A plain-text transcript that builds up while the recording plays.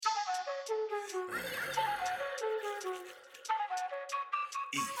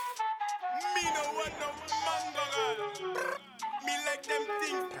want no mango girl. Me like them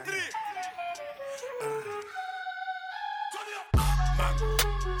things three. Mango,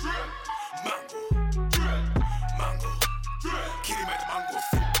 mango, mango. Kitty make the mango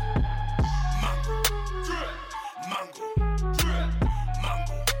sip. Mango, mango,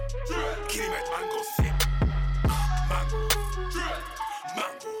 mango. Kitty make the mango sip. Mango,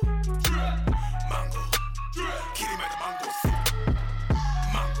 mango, mango. Kitty make the mango sip.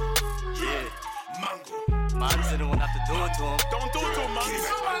 Mango, Yeah, mango. man didn't want to have to do it to him. Don't do it to him, man. Kitty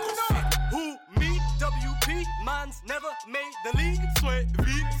make the mango sip. Who, me, WP, man's never made the league. Sweat, V,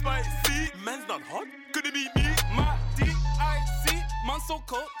 spicy. Man's not hot. Could it be me? My D-I-C, man so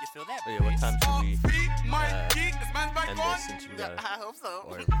cold. You feel that? Yeah, what time should we Feet, my geek. This man's back end on. this since you got I hope so.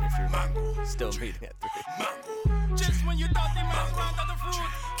 or if you're Mango, still meeting at 3? mango. Just when you thought they might run out the fruit,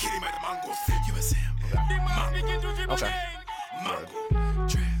 Kitty made the mango sip. You was him. they might begin to dribble Okay. game. Mango,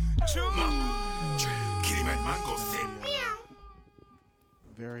 trap, True. mango, trap. Kitty made the mango sip.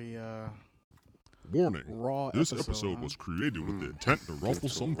 Very Warning. raw This episode, episode huh? was created with the intent to ruffle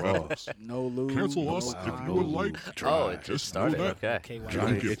some feathers. No lube. Cancel no us if you time. would like. Oh, it just Just started. know that. Okay. Okay,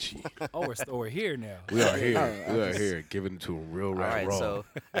 Johnny wow. Itchy. We're here now. We are here. Oh, We I are just- here. Giving it to him real All right, right, raw. so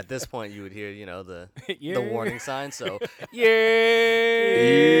at this point you would hear, you know, the Yeah. warning sign. So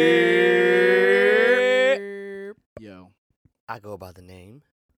Yo. I go by the name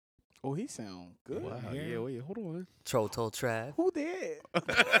Oh, he sound good. Wow. Yeah. Yeah. Wait. Hold on. Troll Trav, Who did?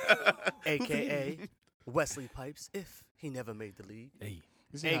 aka Wesley Pipes, if he never made the league, Hey,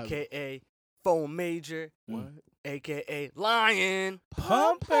 You see how- aka Phone Major, What? aka Lion.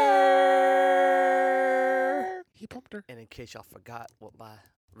 Pumper. He pumped her. And in case y'all forgot what my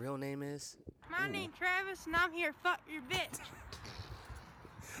real name is, My name's Travis, and I'm here to fuck your bitch.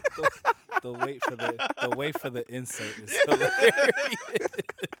 The wait for the insert is hilarious.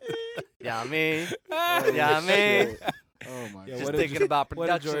 yeah, I mean, Oh, yeah, I mean, shit. Oh my Yeah, god. just what if thinking about What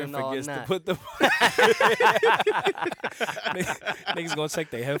if production Jordan and all forgets to that. put the niggas gonna check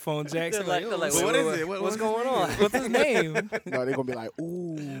their headphone jacks? They're like, "Oh, what wait, is wait, it? wait, What's going on? What's his name? No, they're gonna be like,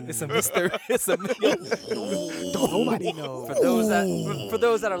 ooh. It's a Mister. It's a Don't nobody know. For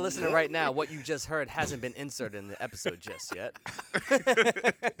those that are listening right now, what you just heard hasn't been inserted in the episode just yet.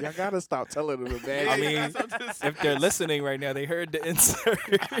 Y'all gotta stop telling them, man. I mean, if they're listening right now, they heard the insert.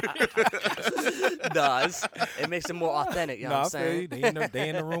 Does it makes it more authentic? You know Nah, what I'm I feel saying? you. They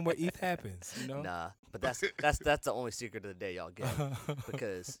in the room where ETH happens. You know. Nah, but that's the only secret of the day y'all get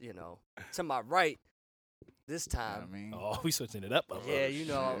because you know to my right this I time. mean, Oh, we switching it up. a Yeah, little. you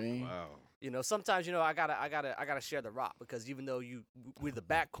know, I mean, Wow. sometimes I gotta share the rock because even though we're the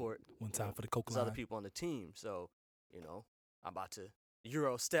backcourt, One time for the coke there's other line. people on the team, so I'm about to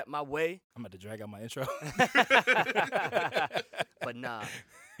Euro step my way, I'm about to drag out my intro. but nah,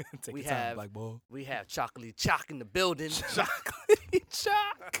 Take We your time, have- black boy. we have Chocolate Chalk in the building. Chalk.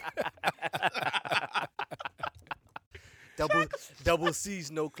 double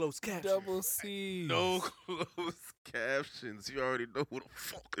C's, no close caption. Double C. No closed captions. You already know who the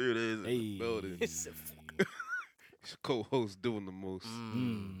fuck it is in Hey. the building. It's a It's co-host doing the most.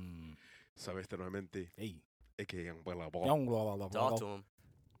 Mm. Sabes nuevamente, Hey. a.k.a. Young Bella Ball, Young blah, blah, blah, blah, Talk to blah. him.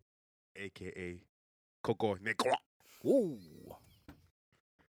 a.k.a. Coco Negro. Ooh.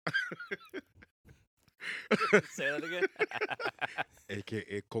 Say that again.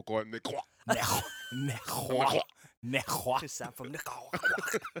 a.k.a. Coco Negro. Nehwa. Nehwa. This sound from Nicole.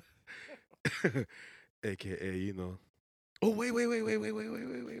 a.k.a. you know. Oh wait. Yeah,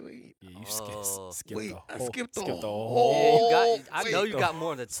 you Oh. skip Wait, the I whole. skipped the Yeah, whole- I know you Skip got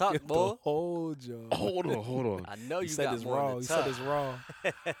more to talk, Skip the boy. whole job. Hold on. I know You you said got it's more raw. to You talk. said it's raw.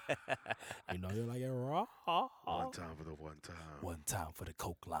 You know you like it raw. One time for the one time. One time for the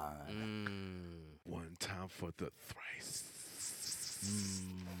coke line. One time for the thrice.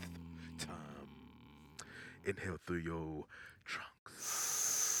 Time. Inhale through your trunks.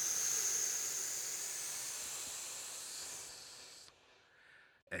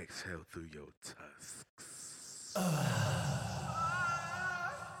 Exhale through your tusks.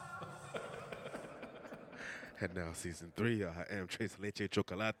 And now season 3, I am Trace Leche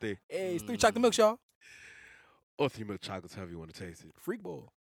Chocolate. Hey, it's 3 chocolate milk, y'all. Or 3 milk chocolates, however you want to taste it. Freak boy.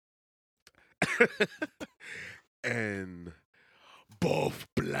 And Buff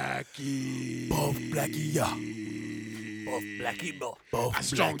Blackie. Buff Blackie, yeah. Buff Blackie, boy. Buff A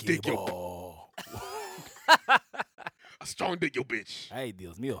strong Blackie dick, yo. boy. A strong dick, yo, bitch. Hey,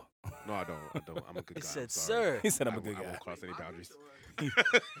 Dios mío. No, I don't. I'm a good guy. He said, I'm sorry. "Sir." He said I'm a I good won't guy. cross any boundaries.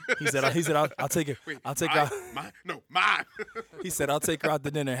 He said I'll take it. Wait, I'll take mine? her. Mine? No, mine. He said I'll take her out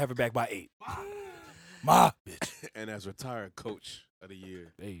to dinner and have her back by 8. Ma, bitch. And as retired coach of the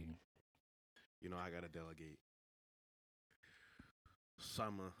year, Hey, You know, I gotta delegate. So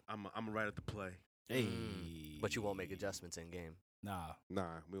I'm right at the play. Hey. But you won't make adjustments in game. Nah, Nah,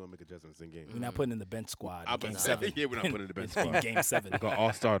 we won't make adjustments in game. we're not putting in the bench squad. I'm in game about to say, 7. yeah, we're not putting in the bench In squad. game 7. We got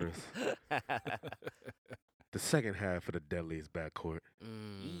all starters. The second half of the deadliest backcourt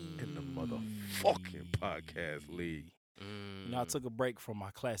in the motherfucking podcast league. You know, I took a break from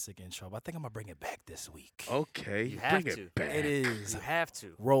my classic intro, but I think I'm going to bring it back this week. Okay, You have bring to. it back. It is You have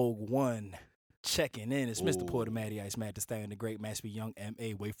to. Rogue One checking in. It's Mr. Ooh. Porter, Matty Ice, Matt the Stallion, the Great, Master Young,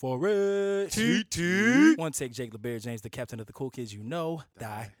 M.A. Wait for it. One take, Jake LeBear James, the captain of the cool kids you know,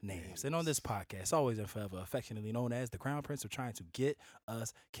 thy names. And on this podcast, always and forever, affectionately known as the Crown Prince of trying to get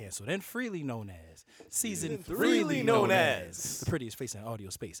us canceled, and freely known as Season Freely known as the prettiest face in audio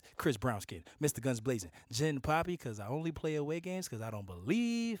space, Chris Brownskin, Mr. Guns Blazing, Jen Poppy, because I only play away games because I don't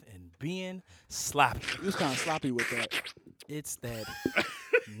believe in being sloppy. You was kind of sloppy with that. It's that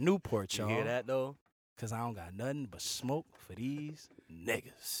Newport, You y'all. hear that though? Cause I don't got nothing but smoke for these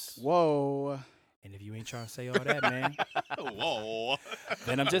niggas. Whoa. And if you ain't trying to say all that, man, Whoa.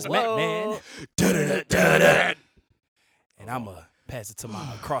 then I'm just Matt, man. Whoa. And I'ma pass it to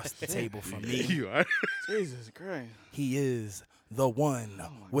my across the table from me. You are. Jesus Christ. He is the one my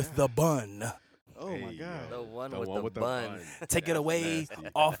with God. the bun. Oh my Hey, God. The one The with one the with the bun. bun. Take it That's away, nasty.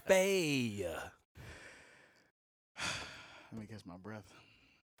 off Faye. Let me catch my breath.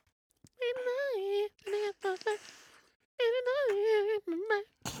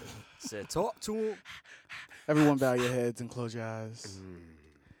 Said talk to him. Everyone bow your heads and close your eyes.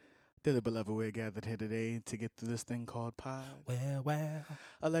 Dearly beloved, we're gathered here today to get through this thing called pod. Well.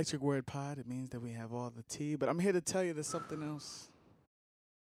 Electric word pod, it means that we have all the tea, but I'm here to tell you there's something else.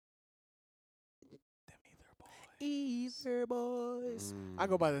 Either boys. I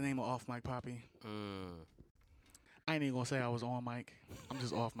go by the name of Off Mic Poppy. Mm. I ain't even gonna say I was on mic. I'm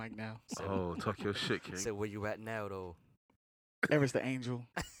just off mic now. Oh, talk your shit, King. Said where you at now though? Eris the Angel.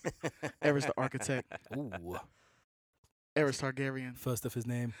 Eris the Architect. Ooh. Eris Targaryen. First of his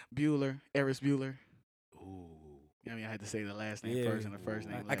name. Bueller. Eris Bueller. Ooh. I mean, I had to say the last name Yeah. first and the first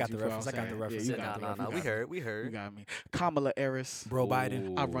name. I got last. the You feel reference, what I'm I got the saying? reference. Yeah, Said, you got the nah, reference. we You heard. We You heard. got me. Kamala Eris. Bro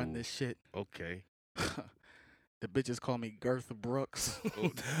Biden. I run this shit. Okay. The bitches call me Girth Brooks.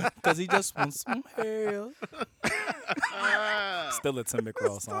 Because he just wants some help. Still a Tim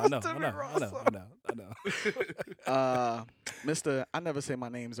McGraw song. I know. Mr. I never say my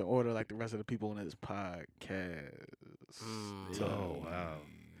names in order like the rest of the people in this podcast. Oh, wow.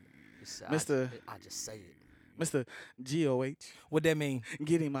 You said, Mr. I just say it. Mr. GOH. What that mean?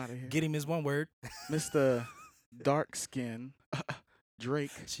 Get him out of here. Get him is one word. Mr. Dark Skin.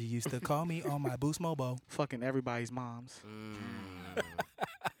 Drake. She used to call me on my Boost Mobile. Fucking everybody's moms. Mm.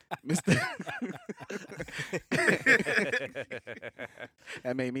 Mr.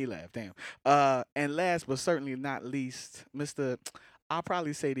 That made me laugh. Damn. And last but certainly not least, Mr. I'll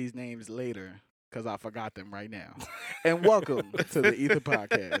probably say these names later because I forgot them right now. And welcome to the Ether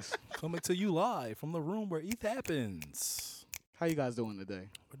Podcast. Coming to you live from the room where ETH happens. How you guys doing today?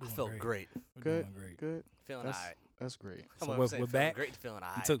 We're I doing felt great. We're Good. doing great. Good. Feeling That's, alright. that's great. So Come on, we're- I'm saying we're feeling back. Great and feeling You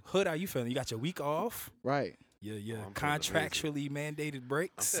alright. took Hood, how you feeling? You got your week off? Right. Your I'm feeling contractually mandated I'm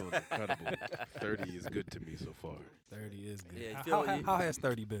breaks? feeling incredible. 30 is good to me so far. 30 is good. Yeah, you how, feel- how has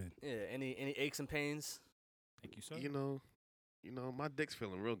 30 been? Yeah. Any aches and pains? Thank you, sir. You know, my dick's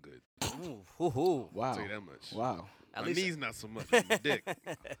feeling real good. Ooh, hoo, hoo. Wow. I'll tell you that much. Wow. At My least knees not so much. but My dick. It's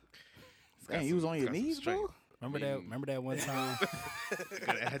got Dang, you was some- on your got some knees, bro? strength. Remember that one time?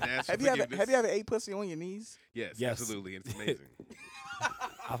 I had to ask for Have you ever forgiveness. ate pussy on your knees? Yes, Yes. absolutely. It's amazing.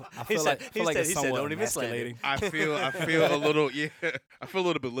 I He feel said- like, he feel like said- it's he said, somewhat "Don't even slander." emasculating. I feel a little, I feel a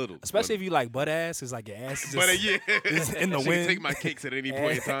little bit little. Especially if you like butt ass. It's like your ass is just, But yeah, it's in the she can wind. take my cakes at any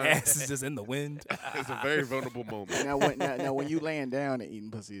point in time. Ass is just in the wind. It's a very vulnerable moment. Now, when you laying down and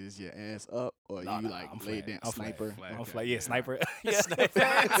eating pussy, is your ass up or Nah, you nah, like I'm lay flat. down I'm flat. sniper? Flat. I'm Okay, like, yeah, yeah. sniper.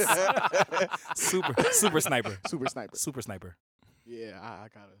 super sniper. Super sniper. Super sniper. Yeah, I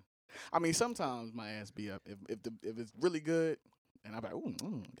gotta. I mean, sometimes my ass be up if it's really good, and I'm like,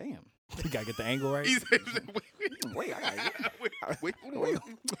 ooh, damn. You gotta get the angle right. He said, Wait, I gotta. wait, Wait,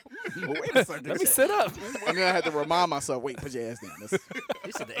 wait a second. Let me sit up. And then I had to remind myself, wait, put your ass down. That's,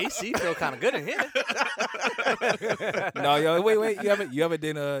 he said the AC feel kind of good in here. No, yo, wait. You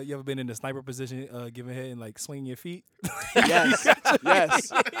ever been in the sniper position, giving head and like swinging your feet, yes,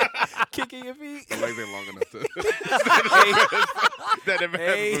 yes. kicking your feet? My legs ain't long enough to. That never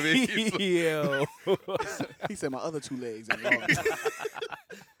happened for me. Hey, yo. He said my other two legs ain't long.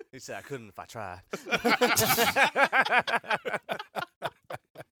 He said I couldn't if I tried.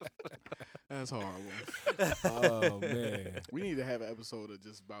 That's horrible. Oh man, We need to have an episode of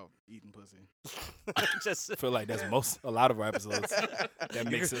just about eating pussy. Just I feel like that's a lot of our episodes that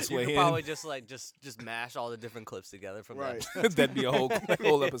makes its you way could in. probably just like just mash all the different clips together from Right. that. That'd be a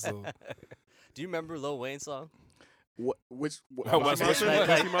whole episode. Do you remember Lil Wayne's song? Which Oh, what's- Pussy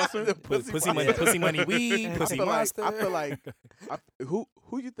like- Monster? like- The Pussy money, weed, pussy monster. I feel like who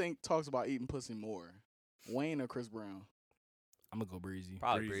you think talks about eating pussy more, Wayne or Chris Brown? I'm gonna go Breezy.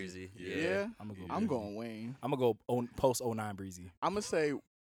 Probably Breezy. Breezy. Yeah, I'm gonna go. I'm Breezy. going Wayne. I'm gonna go post 09 Breezy. I'm gonna say,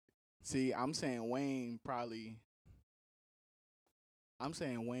 I'm saying Wayne probably. I'm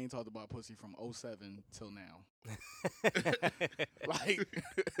saying Wayne talked about pussy from 07 till now. Like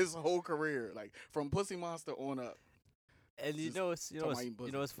his whole career, like from Pussy Monster on up. And you Just know what's talking about eating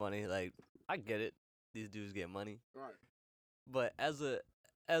pussy. funny? Like I get it. These dudes get money. Right. But as a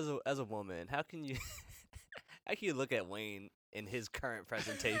woman, how can you look at Wayne in his current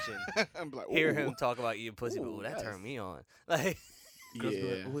presentation, I'm like, hear ooh. him talk about eating pussy, but Ooh, ooh, that yes. turned me on. Like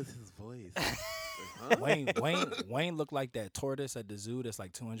Yeah. With his voice. Wayne looked like that tortoise at the zoo that's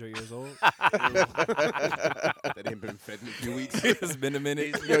like 200 years old. That ain't been fed in a few weeks. It's been a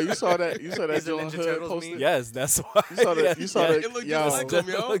minute. Yo, you saw that? You saw that He's a John Ninja Hood Turtles posted? meme? Yes, that's why. You saw the. You saw the. It looked yo, just like him,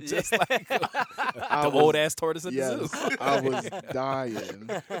 yo. Look just like I the was- old ass tortoise at the Yes, zoo. I was dying.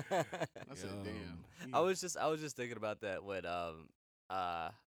 I said, Yo. damn. I was just thinking about that when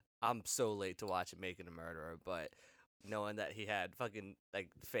I'm so late to watch Making a Murderer, but knowing that he had fucking like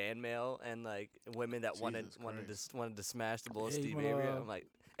fan mail and like women that wanted Jesus to smash the bull Hey, Steve man, Avery, I'm like,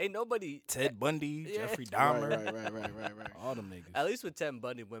 ain't nobody Ted Bundy, Yeah. Jeffrey Right, Dahmer, right. all them niggas. At least with Ted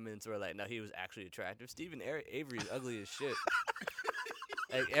Bundy, women were like, no, he was actually attractive. Stephen Avery is ugly as shit.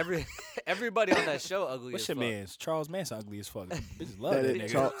 Like everybody on that show ugly What's as your fuck. man's? Charles Manson ugly as fuck. Bitches love That that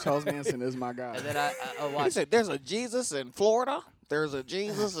is, nigga. Charles Manson is my guy. And then I watched. "There's a Jesus in Florida. There's a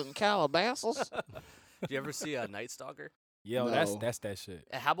Jesus in Calabasas." Did you ever see Night Stalker? Yo, No. that's that shit.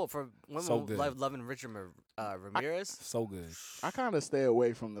 And how about for women So good. loving Richard Ramirez? So good. I kind of stay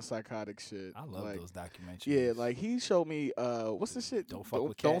away from the psychotic shit. I love like, those documentaries. Yeah, like he showed me. What's the shit? Don't Fuck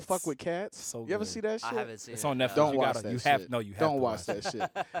with Don't Cats. fuck with cats. So You ever good. see that shit? I haven't seen It's it. on no. Netflix. Don't you watch gotta, that you shit. have no, you have Don't to watch that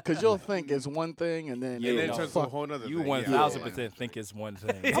shit because you'll think it's one thing and then Yeah, And no. then it it'll turns to a fuck. whole nother You thing. 1000% think it's one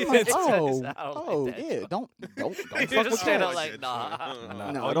thing. I'm like, I oh, don't like that yeah, shit. don't You fuck just with straight up cats. like, nah.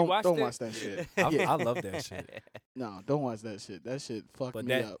 Nah. No, Oh, you don't watched it? watch that shit. I Yeah. love that shit. No, don't watch that shit. That shit fucked But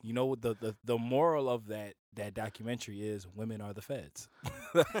me that up. you know what the moral of that documentary is women are the feds.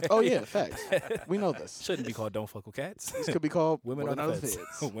 Oh yeah, facts. We know this. Shouldn't be called Don't Fuck with Cats. This could be called Women are the feds.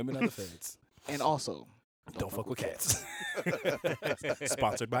 Women are the feds. And also, Don't fuck with cats.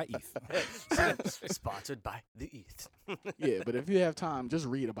 Sponsored by ETH. Sponsored by the ETH. Yeah, but if you have time, just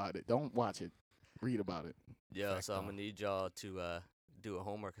read about it. Don't watch it. Read about it. Yo, so I'm gonna need y'all to do a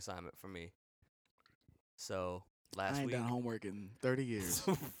homework assignment for me. So I last ain't week, done homework in 30 years.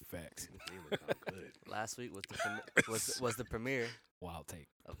 Facts. last week was was the premiere Wild take.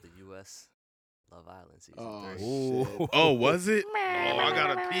 of the U.S. Love Island season Oh, 3. Ooh. Oh, was it? Oh, I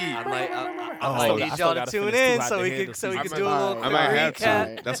gotta pee. I might Oh, might I need still y'all to gotta tune finish in Too Hot so to we Handle could so we season could do a little two. I might quick have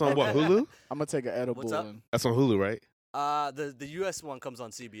recap. to. That's on what, Hulu? I'm gonna take an edible. What's up? and- That's on Hulu, right? The U.S. one comes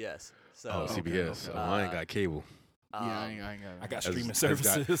on CBS. So Oh, CBS. okay. Oh, I ain't got cable. Yeah, I ain't got I got As- streaming as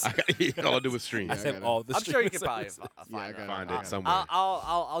services. all I do is stream. I Yeah, I have gotta- all the I'm sure you streaming can probably services. Yeah, I find got it. Find I it got somewhere.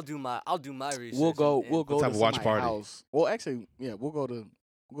 I'll do my research. We'll go. and- We'll go Let's to have a watch somebody's party. house. Well, actually, yeah, we'll go to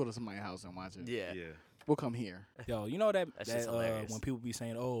somebody's house and watch it. Yeah. We'll come here. Yo, you know that That shit's that hilarious. when people be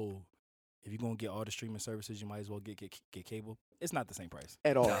saying, "Oh, if you're gonna get all the streaming services, you might as well get cable." It's not the same price.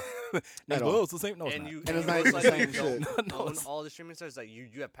 At all. Niggas go, all. "Oh, it's the same." No, it's And not. you And it's you not know, even like the same you don't shit. No, own it's- all the streaming services. Like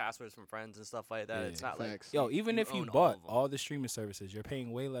you have passwords from friends and stuff like that. Yeah, It's not like Facts. Yo, even if you own all bought of 'em. all the streaming services, you're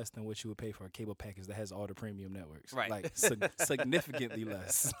paying way less than what you would pay for a cable package that has all the premium networks. Right. Like significantly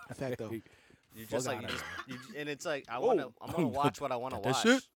less. Fact though. you just Fuck like outta and it's like I'm Whoa. gonna watch what I want to Got that watch.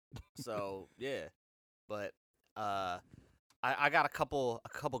 shit? So yeah, but I got a couple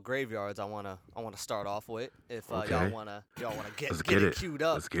graveyards I wanna start off with. If y'all Okay. wanna get Let's get get it it. queued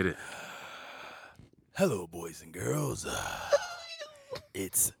up. Let's get it. Hello, boys and girls.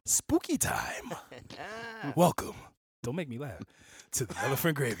 It's spooky time. Welcome. Don't make me laugh. To the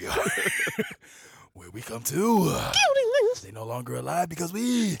Elephant Graveyard, where we come to. They no longer alive because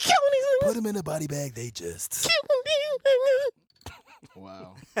we put them in a body bag. They just.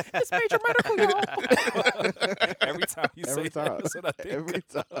 Wow. It's major medical, y'all. Every time you Every say time. that, that's what I think. Every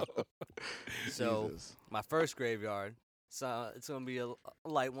time. So Jesus. my first graveyard, so it's gonna be a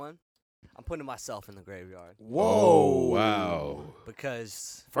light one. I'm putting myself in the graveyard Whoa. Oh, wow.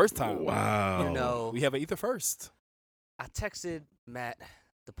 because First time. Wow. you know We have an ether first. I texted Matt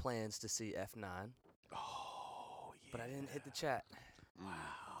the plans to see F9. Oh, yeah. But I didn't hit the chat. Wow.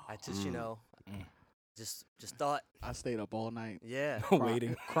 I just, you know, just thought, I stayed up all night. yeah.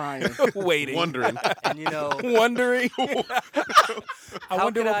 Waiting. Crying. Waiting. Wondering. And you know, Wondering. I How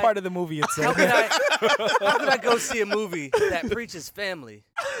wonder could what I- part of the movie it's in. how could I go see a movie that preaches family?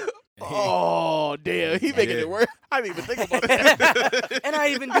 Oh, damn. He making Yeah. it work. I didn't even think about that. And I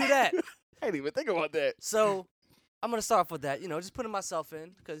even do that. I didn't even think about that. So I'm gonna start off with that. You know, just putting myself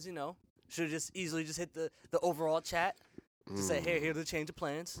in because you know should have just easily just hit the overall chat to say, hey, here's the change of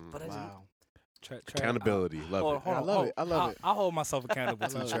plans. But I didn't. Wow. Accountability. Love it. I love it. I love it. I'll hold myself accountable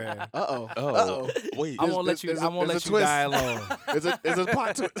to the love it. trash. Uh-oh. Oh, Uh-oh. wait. I won't let you. there's I a- won't there's let a you twist. die alone. It's a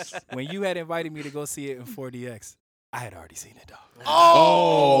plot twist. When you had invited me to go see it in 4DX, I had already seen it, dog.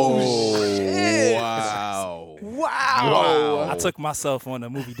 Oh, shit. wow. Wow. I took myself on a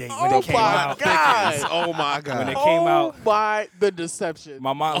movie date when Oh it came my out. God. Oh my When God. it came out, by the deception.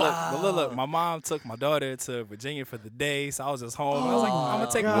 my mom look. My mom took my daughter to Virginia for the day, so I was just home. I was like, I'm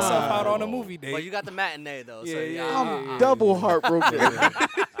gonna take God. myself out on a movie date. Well, you got the matinee though. So Yeah, I'm yeah. double heartbroken.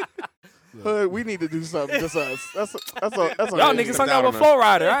 Hood, we need to do something. Just us. That's Y'all niggas hung out with Flow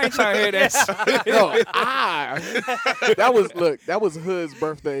Rider. I ain't trying to hear that shit. No, that was Hood's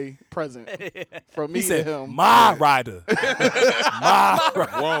birthday present from me He said, to him. "My rider, my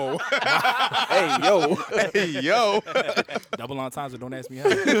rider." Whoa. Hey yo. Hey, yo. Double entendre. Don't ask me how.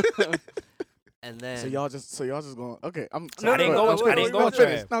 And then So y'all just going. Okay, I'm. No, I didn't no, go. no, I didn't go No, with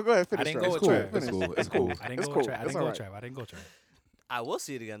finish. Trav. No, go ahead. Finish. I didn't Trav. go It's with cool. Trav. It's Finish. cool. It's cool. I didn't It's go cool. with Trav. I It's didn't go with alright. Trav. I didn't go with Trav. I will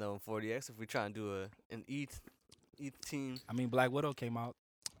see it again though in 40X if we try and do an ETH team. I mean, Black Widow came out.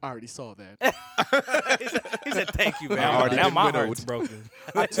 I already saw that. he said, "Thank you, man." I already now been my widowed. heart's broken.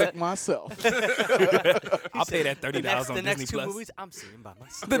 I took myself. I'll pay that $30 on the Disney next two Plus. movies I'm seeing by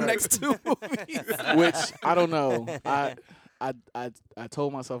myself. The Right. next two movies. Which I don't know. I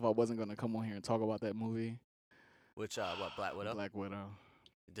told myself I wasn't gonna come on here and talk about that movie, Which what Black Widow? Black Widow.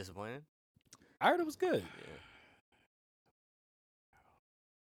 Disappointed? I heard it was good. Yeah.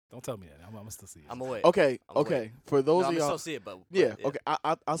 Don't tell me that. I'm gonna still see it. I'm away. Okay, I'm okay. waiting. For those No, of I'm y'all, still see it, but yeah, okay.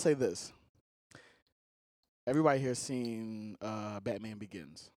 I'll say this. Everybody here seen Batman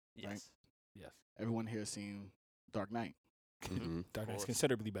Begins. Yes. Right. Yes. Everyone here seen Dark Knight. Mhm. Dark Knight's course.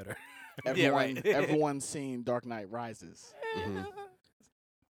 considerably better. Yeah, right. Everyone's seen Dark Knight Rises. Mhm.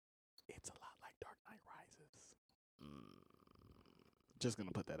 It's a lot like Dark Knight Rises. Just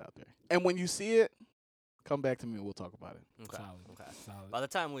gonna put that out there. And when you see it, come back to me and we'll talk about it. Okay. Solid. Okay. Solid. By the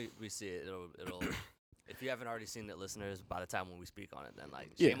time we see it, it'll if you haven't already seen it, listeners, by the time when we speak on it, then like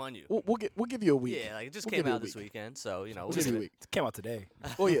Yeah. shame on you. We'll give you a week. Yeah, like it just We'll came give you a out this week. weekend, so you know We'll we'll give you a see. week. It came out today.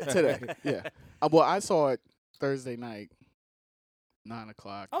 Oh yeah, today. Yeah. Well, I saw it Thursday night,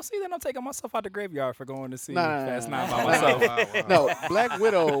 9:00. Oh, see, then I'm taking myself out the graveyard for going to see Nah, Fast nah, 9 nah, by nah. myself. No, Black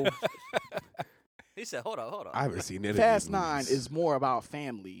Widow. He said, "Hold on." I haven't seen it. Fast 9 is more about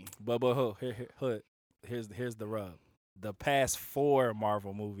family. But Hood, here's the rub. The past 4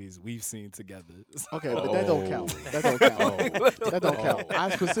 Marvel movies we've seen together. Okay, but that don't count. That don't count. That don't count. I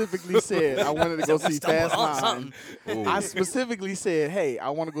specifically said I wanted to go see Fast 9. I specifically said, hey, I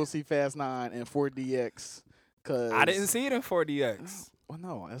want to go see Fast 9 and 4DX. Cause I didn't see it in 4DX. Well,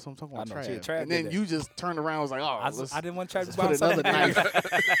 no, that's what I'm talking I about. know, Trav. Trav And did then that. you just turned around and was like, oh, I didn't want to try to let's buy put another something.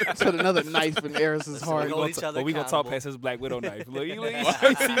 knife. Put another knife in Eris's Listen, heart. we hold each other But we gonna talk accountable. past his Black Widow knife. Look, you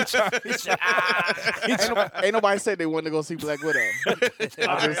see Ain't nobody said they wanted to go see Black Widow. all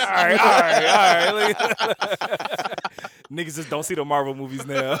right. Niggas just don't see the Marvel movies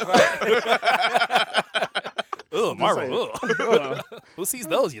now. Ugh, Marvel. Ugh. Who sees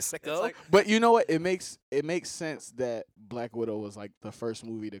those, you sicko? like- But you know what? It makes sense that Black Widow was like the first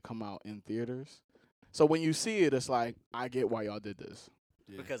movie to come out in theaters. So when you see it, it's like I get why y'all did this.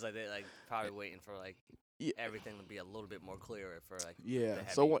 Because they like probably waiting for like Yeah. everything to be a little bit more clearer for like Yeah. the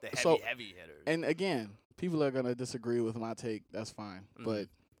heavy, So what? the heavy, So heavy hitters. and again, people are gonna disagree with my take. That's fine. Mhm. But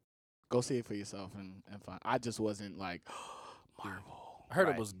go see it for yourself and find. I just wasn't like Marvel. I heard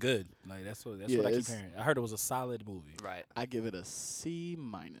Right. it was good. Like that's what Yeah, I keep it's- hearing. I heard it was a solid movie. Right. I give it a C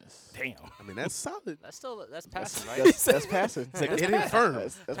minus. Damn. I mean, that's solid. That's still that's That's, passing, right? that's passing. It's like, It ain't firm.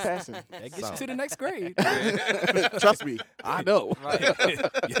 That's passing. That gets you to the next grade. Trust me, I know.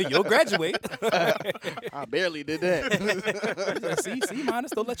 You'll graduate. I barely did that. C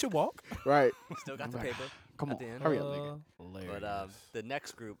minus. Don't let you walk. Right. Still got the Right. paper. Come At on. the end. Hurry up, nigga. But the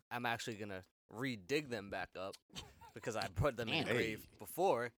next group, I'm actually gonna re-dig them back up because I put them in the Damn. grave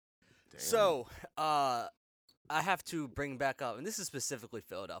before. So I have to bring back up, and this is specifically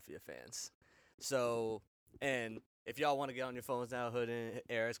Philadelphia fans. So, and if y'all want to get on your phones now, Hood and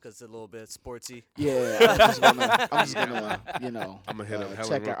Eris, because it's a little bit sportsy. Yeah, I'm just gonna, you know, I'm gonna hit up Helen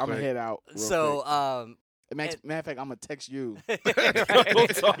check real out. I'm gonna quick. head out. Real So, quick. Matter of fact, I'm gonna text you.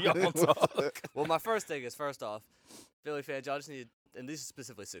 Don't talk, y'all don't talk. well, my first thing is, first off, Philly fans, y'all just need, and this is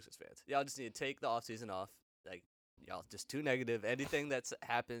specifically Sixers fans, y'all just need to take the offseason off. Like, y'all just too negative. Anything that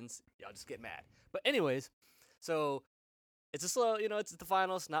happens, y'all just get mad. But anyways, so it's a slow, it's the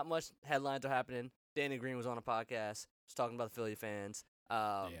finals. Not much headlines are happening. Danny Green was on a podcast, was talking about the Philly fans.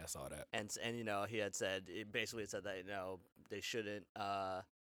 Yeah, I saw that. And he had said, it said that, they shouldn't,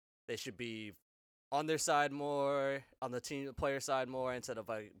 they should be on their side more, on the player side more, instead of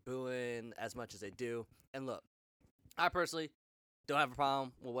like booing as much as they do. And look, I personally don't have a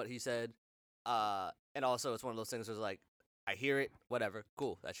problem with what he said. And also it's one of those things where it's like, I hear it, whatever,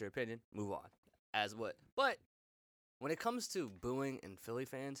 cool, that's your opinion, move on. But when it comes to booing and Philly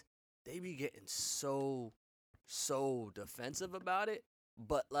fans, they be getting so defensive about it.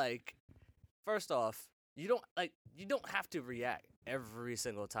 But like, first off, you don't have to react every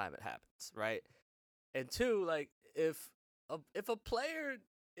single time it happens, right? And two, like, if a player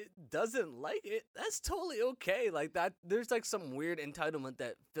doesn't like it, that's totally okay. Like, that, there's like some weird entitlement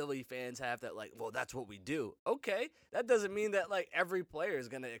that Philly fans have that, like, well, that's what we do. Okay, that doesn't mean that like every player is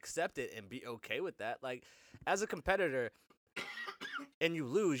gonna accept it and be okay with that. Like, as a competitor, and you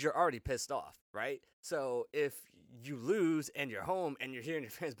lose, you're already pissed off, right? So if you lose and you're home and you're hearing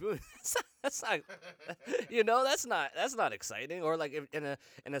your fans booing, that's not that's not exciting. Or like, if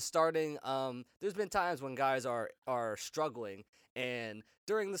in a starting, there's been times when guys are struggling, and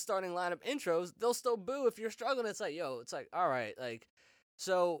during the starting lineup intros, they'll still boo if you're struggling. It's like, all right, like,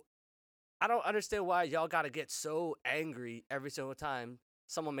 so I don't understand why y'all gotta get so angry every single time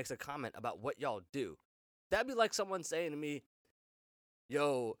someone makes a comment about what y'all do. That'd be like someone saying to me,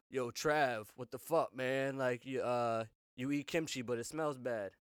 Yo, Trav, what the fuck, man? Like, you eat kimchi, but it smells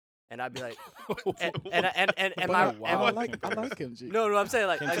bad. And I'd be like, I like kimchi. No, I'm saying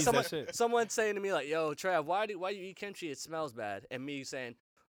like Kimchi's that shit. someone saying to me like, yo, Trav, why you eat kimchi? It smells bad. And me saying,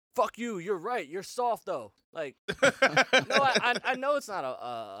 fuck you, you're right, you're soft though. Like, no, I know it's not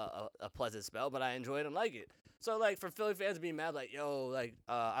a pleasant smell, but I enjoy it and like it. So like, for Philly fans being mad, like, yo, like,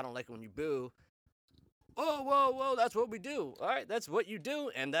 I don't like it when you boo. Oh, whoa, that's what we do. All right, that's what you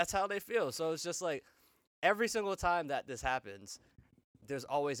do, and that's how they feel. So it's just like, every single time that this happens, there's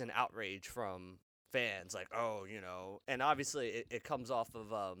always an outrage from fans, like, oh, and obviously it comes off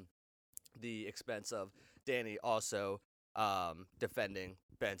of the expense of Danny also defending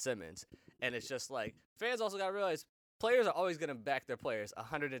Ben Simmons. And it's just like, fans also got to realize, players are always going to back their players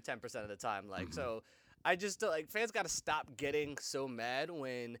 110% of the time. Like, so I just, like, fans got to stop getting so mad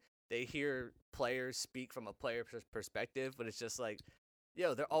when they hear players speak from a player perspective, but it's just like,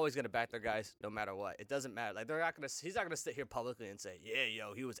 they're always gonna back their guys no matter what. It doesn't matter. Like, he's not gonna sit here publicly and say, yeah,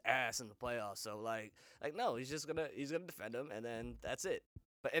 he was ass in the playoffs. So like no, he's gonna defend him, and then that's it.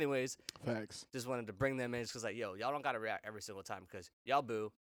 But anyways, facts. Just wanted to bring them in because like, y'all don't gotta react every single time because y'all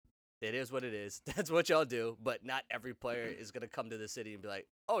boo. It is what it is. That's what y'all do. But not every player is gonna come to the city and be like,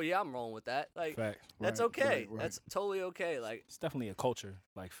 "Oh yeah, I'm rolling with that." Like, that's okay. Right. That's totally okay. Like, it's definitely a culture.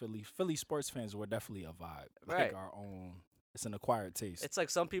 Like, Philly sports fans were definitely a vibe. Right. Like our own. It's an acquired taste. It's like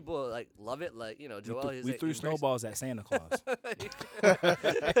some people like love it. Like, Joel. We threw snowballs at Santa Claus.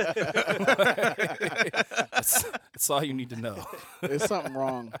 That's all you need to know. There's something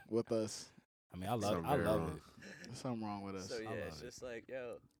wrong with us. I mean, I love it. There's something wrong with us. So yeah, it's just like,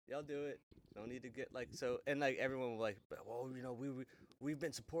 y'all do it. Don't need to get like so, and like everyone was like, well, we've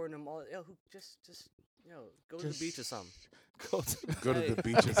been supporting them all. Who just go to the beach or something. Go to the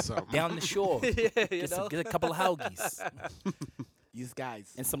beach or something. Down the shore. Yeah, get a couple of hoagies. These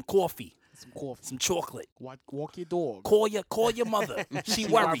guys. And some coffee. Some chocolate. Walk your dog. Call your mother. She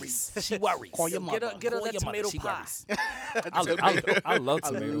worries. She worries. Call your mother. Get her that tomato pie. I love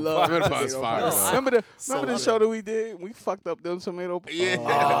tomato pie. Tomato pie is fire. Remember the show that we did? We fucked up them tomato pies.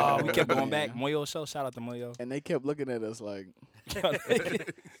 Yeah. We kept going back. Moyo show. Shout out to Moyo. And they kept looking at us like,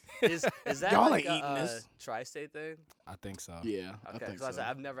 is that y'all like ain't eating a this. tri-state thing? I think so. yeah, Okay, I think so so.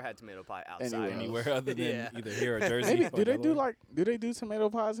 I've never had tomato pie outside. Anywhere Anywhere other than Yeah. either here or Jersey. Maybe, or Delaware. do they do tomato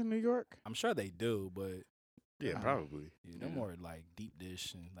pies in New York? I'm sure they do, but Yeah, probably. they're more like deep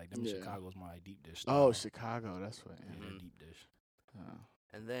dish and like them Yeah. Chicago's more like deep dish. Oh, style. Chicago, that's what. Yeah, they're deep dish.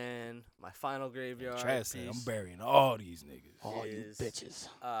 And then my final graveyard Trash said, I'm piece burying all these niggas. All you is, bitches.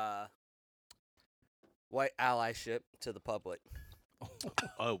 white allyship to the public.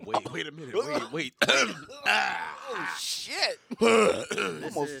 Oh, wait a minute. Wait. Oh, shit.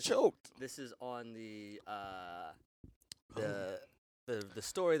 Almost choked. This is on the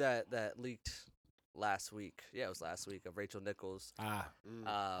story that leaked last week. Yeah, it was last week of Rachel Nichols.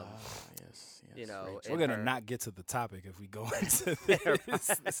 Yes. You know, We're in gonna her- not get to the topic if we go into this.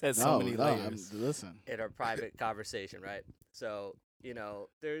 This has so many layers. Listen. in our private conversation, right? So, you know,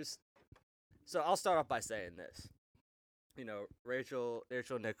 so I'll start off by saying this. You know, Rachel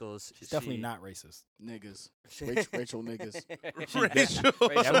Nichols. She's definitely not racist. Niggas. Rachel niggas.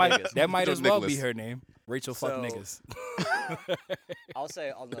 That might Rachel as well be Nicholas. her name. Rachel fuck So- niggas. I'll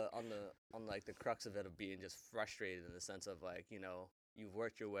say on like the crux of it of being just frustrated in the sense of like, you know, you've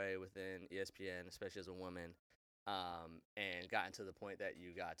worked your way within ESPN, especially as a woman, and gotten to the point that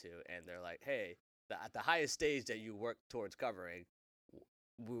you got to, and they're like, hey, at the highest stage that you work towards covering,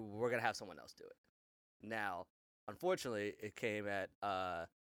 we're gonna have someone else do it. Now, unfortunately, it came at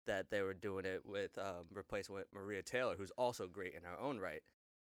that they were doing it with replacing with Maria Taylor, who's also great in her own right,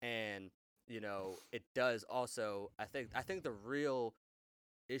 and you know, it does also. I think the real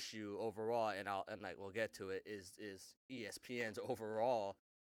issue overall, and we'll get to it, is ESPN's overall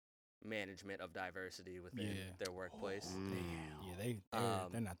management of diversity within their workplace.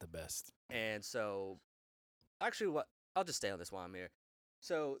 They're not the best. And so, actually, I'll just stay on this while I'm here.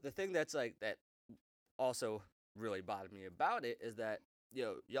 So the thing that's like that also really bothered me about it is that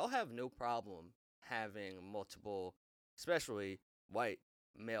y'all have no problem having multiple, especially white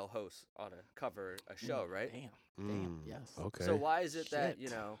male hosts on a cover a show, right? Damn. Yes. Okay. So why is it that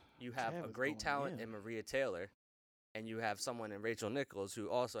Shit. you have Travis a great going talent in. in Maria Taylor, and you have someone in Rachel Nichols who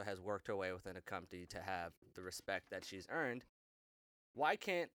also has worked her way within a company to have the respect that she's earned? Why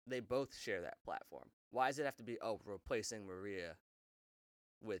can't they both share that platform? Why does it have to be replacing Maria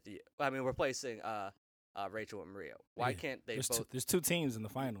with you? I mean, replacing Rachel and Maria. Why can't they both? There's two teams in the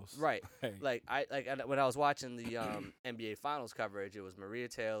finals. Right. Hey. Like when I was watching the NBA Finals coverage, it was Maria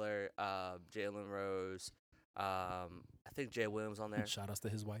Taylor, Jalen Rose, I think Jay Williams on there, Shout outs to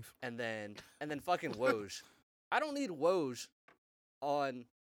his wife. and then fucking Woj. I don't need Woj on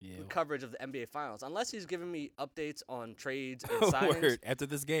Yeah. coverage of the NBA Finals unless he's giving me updates on trades and signings. Word. After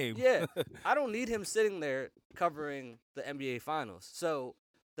this game. Yeah, I don't need him sitting there covering the NBA Finals. So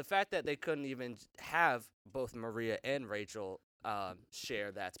the fact that they couldn't even have both Maria and Rachel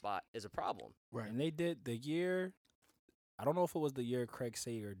share that spot is a problem. Right. And they did the year. I don't know if it was the year Craig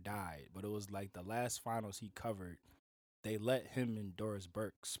Sager died, but it was like the last finals he covered. They let him and Doris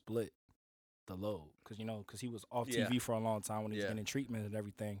Burke split the load because he was off Yeah. TV for a long time when he was Yeah. getting treatment and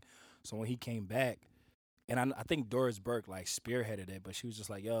everything. So when he came back, and I think Doris Burke like spearheaded it, but she was just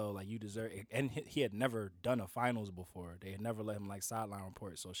like, "Yo, like you deserve it." And he had never done a finals before. They had never let him like sideline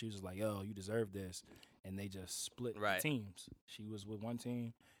report. So she was just like, "Yo, you deserve this," and they just split Right. the teams. She was with one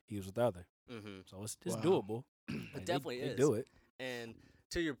team, he was with the other. Mm-hmm. So it's Wow. doable. It definitely they is. do it. And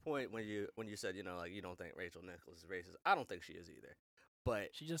to your point, when you said like you don't think Rachel Nichols is racist, I don't think she is either.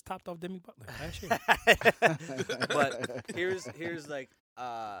 But She just topped off Demi Butler last year. but here's like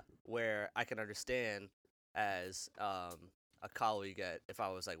where I can understand as a colleague if I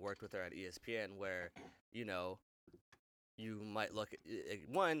was like worked with her at ESPN, where you might look at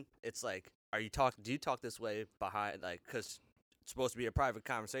one. It's like, do you talk this way behind, like, because it's supposed to be a private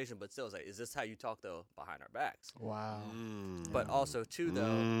conversation, but still, it's like, is this how you talk though behind our backs? Wow. But also too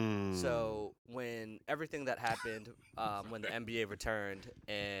though, so when everything that happened, when the NBA returned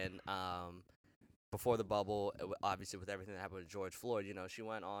and before the bubble, obviously with everything that happened with George Floyd, she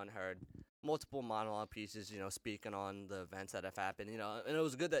went on her multiple monologue pieces, speaking on the events that have happened, and it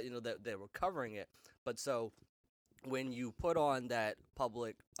was good that that they were covering it. But so when you put on that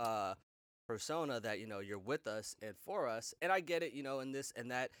public persona that you're with us and for us, and I get it, in this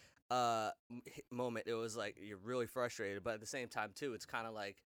and that moment, it was like you're really frustrated, but at the same time too, it's kind of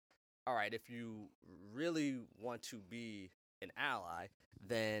like, all right, if you really want to be an ally,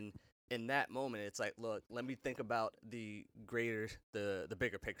 then in that moment it's like, look, let me think about the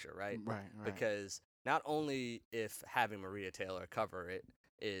bigger picture, right? Right. Because not only if having Maria Taylor cover it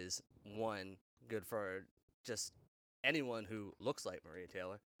is one good for just anyone who looks like Maria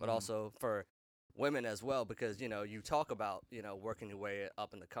Taylor, but also for women as well, because you talk about working your way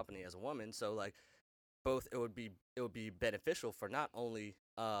up in the company as a woman, so like both it would be beneficial for not only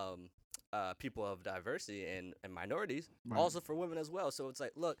people of diversity and minorities, also for women as well. So it's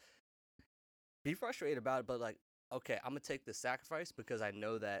like, look, be frustrated about it, but like, okay, I'm gonna take the sacrifice because I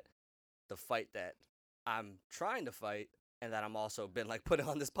know that the fight that I'm trying to fight and that I'm also been like putting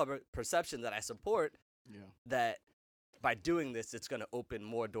on this public perception that I support, that by doing this, it's going to open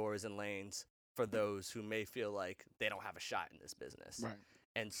more doors and lanes for those who may feel like they don't have a shot in this business. Right.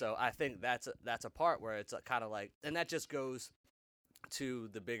 And so I think that's a part where it's kind of like, and that just goes to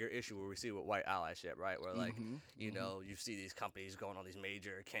the bigger issue where we see with white allyship, right? Where like, you know, you see these companies going on these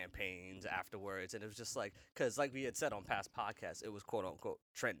major campaigns afterwards, and it was just like, because like we had said on past podcasts, it was quote unquote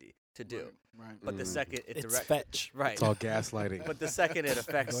trendy to do. Right. But the second It's fetch. right? It's all gaslighting. But the second it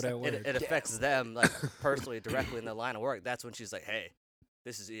affects Go that word. it affects them like personally, directly in their line of work, that's when she's like, hey,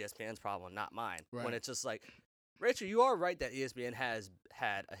 this is ESPN's problem, not mine. Right. When it's just like, Rachel, you are right that ESPN has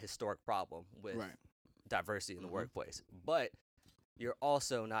had a historic problem with diversity in the workplace, but you're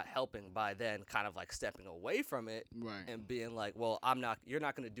also not helping by then kind of like stepping away from it and being like, well, you're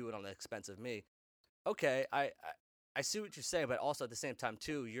not going to do it on the expense of me. Okay, I see what you're saying, but also at the same time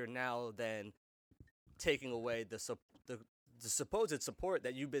too, you're now then taking away the supposed support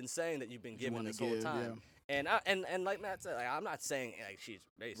that you've been saying that you've been giving this whole time. And like Matt said, like, I'm not saying like she's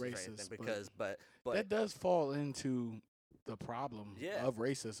racist or anything because, but that does fall into the problem of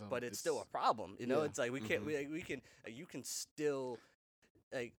racism. But it's still a problem, you know. It's like we can't, we can, you can still,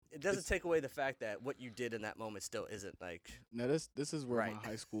 like, it doesn't take away the fact that what you did in that moment still isn't like. Now this is where my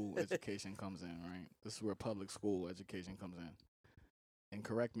high school education comes in, right? This is where public school education comes in. And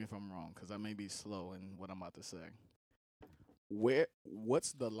correct me if I'm wrong, because I may be slow in what I'm about to say.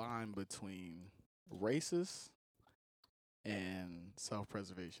 What's the line between racist and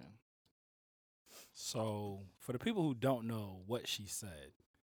self-preservation? So, for the people who don't know what she said,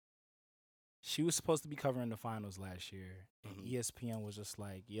 she was supposed to be covering the finals last year, and ESPN was just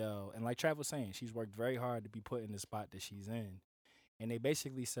like, yo, and like Trav was saying, she's worked very hard to be put in the spot that she's in. And they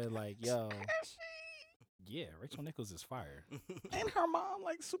basically said, like, yo, yeah, Rachel Nichols is fired. Ain't her mom,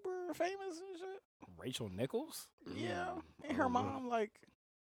 like, super famous and shit? Rachel Nichols? Yeah. Ain't her mom, like...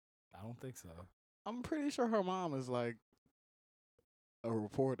 I don't think so. I'm pretty sure her mom is, like, a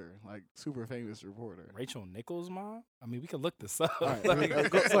reporter, like, super famous reporter. Rachel Nichols' mom? I mean, we can look this up. All right,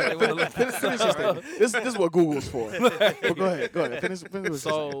 finish your statement. This is what Google's for. But go ahead. Finish what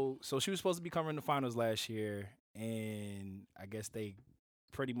So she was supposed to be covering the finals last year, and I guess they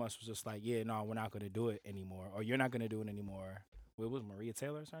pretty much was just like, yeah, no, we're not going to do it anymore, or you're not going to do it anymore. What was Maria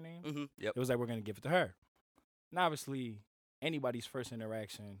Taylor's her name? Yep. It was like, we're going to give it to her. And obviously, anybody's first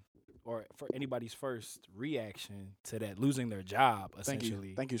interaction or for anybody's first reaction to that losing their job,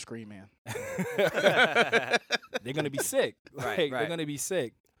 essentially. Thank you, Scream Man. They're going to be sick. Right. They're going to be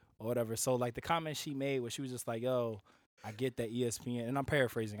sick or whatever. So, like, the comment she made where she was just like, yo, I get that ESPN, and I'm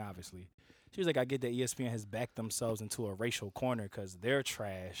paraphrasing, obviously. She was like, I get that ESPN has backed themselves into a racial corner because they're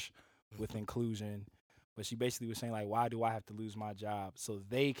trash with inclusion. But she basically was saying, like, why do I have to lose my job so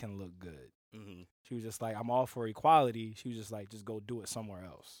they can look good? She was just like, I'm all for equality. She was just like, just go do it somewhere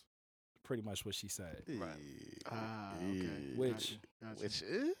else. Pretty much what she said. Okay. Which Gotcha.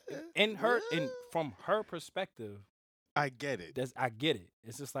 From her perspective, I get it. I get it.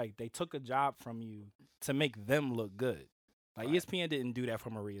 It's just like they took a job from you to make them look good. Like ESPN didn't do that for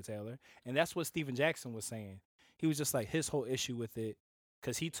Maria Taylor, and that's what Steven Jackson was saying. He was just like his whole issue with it,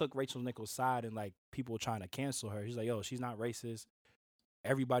 because he took Rachel Nichols' side and like people trying to cancel her. He's like, yo, she's not racist.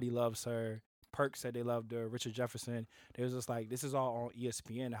 Everybody loves her. Perk said they loved her. Richard Jefferson. They was just like, this is all on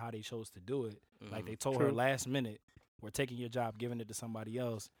ESPN and how they chose to do it. Like they told her last minute, we're taking your job, giving it to somebody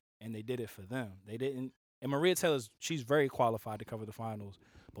else, and they did it for them. They didn't. And Maria Taylor's, she's very qualified to cover the finals.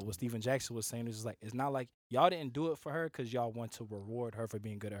 But what Steven Jackson was saying is just like, it's not like y'all didn't do it for her because y'all want to reward her for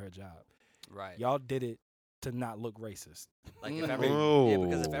being good at her job. Right. Y'all did it to not look racist. Like if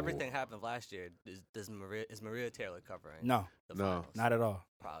because if everything happened last year, is Maria Taylor covering? No, finals? Not at all.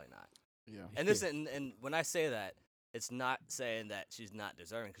 Probably not. Yeah. And when I say that, it's not saying that she's not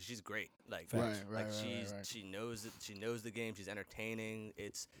deserving because she's great. Like she knows it. She knows the game. She's entertaining.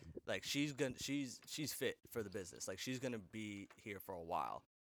 It's like she's fit for the business. Like she's gonna be here for a while.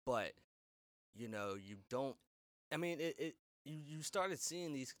 But you know, you don't. I mean, you started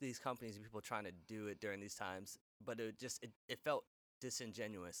seeing these companies and people trying to do it during these times, but it felt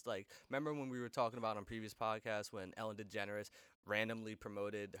disingenuous. Like, remember when we were talking about on previous podcasts when Ellen DeGeneres randomly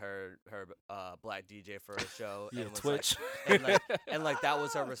promoted her black DJ for a show? Yeah, and was Twitch. And that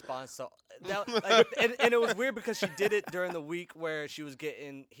was her response. So and it was weird because she did it during the week where she was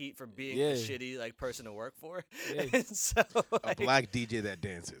getting heat for being a shitty person to work for. Yeah. And so, A black DJ that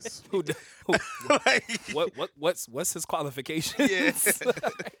dances. What's his qualifications? Yeah.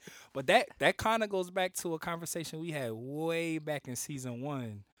 But that kind of goes back to a conversation we had way back in season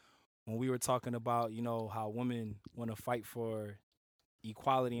 1 when we were talking about, you know, how women want to fight for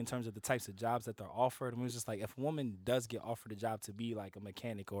equality in terms of the types of jobs that they're offered. And it was just like, if a woman does get offered a job to be like a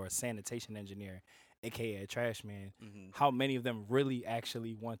mechanic or a sanitation engineer, aka a trash man, how many of them really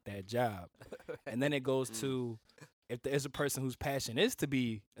actually want that job? And then it goes to, if there is a person whose passion is to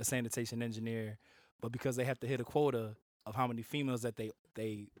be a sanitation engineer, but because they have to hit a quota, of how many females that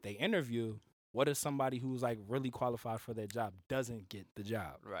they interview, what if somebody who's like really qualified for their job doesn't get the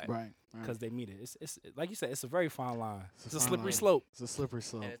job? Right. Because they meet it. It's like you said, it's a very fine line. It's a fine slippery line. slope. It's a slippery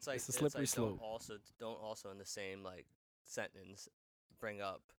slope. And it's like It's a slippery slope. Don't also in the same like sentence bring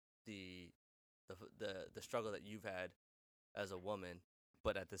up the struggle that you've had as a woman,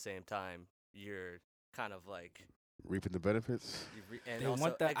 but at the same time you're kind of like Reaping the benefits. and They also,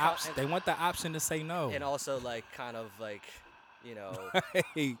 want the and co- they want the option to say no. and also like kind of like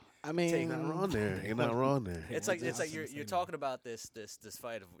Hey, I mean, Ain't nothing wrong there. Ain't nothing wrong there. it's want like the you're option to say no. talking about this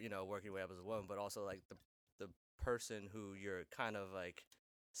fight of working your way up as a woman, but also like the person who you're kind of like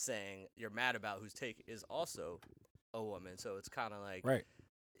saying you're mad about whose take is also a woman, so it's kind of like right.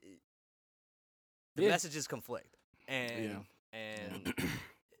 the Yeah. messages conflict, and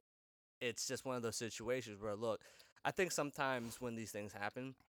it's just one of those situations where look, I think sometimes when these things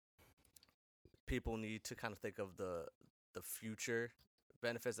happen, people need to kind of think of the future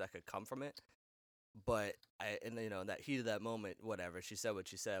benefits that could come from it. But in that heat of that moment, whatever, she said what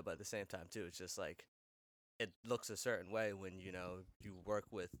she said, but at the same time too, it's just like it looks a certain way when you work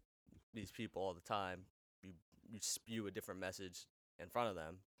with these people all the time. You spew a different message in front of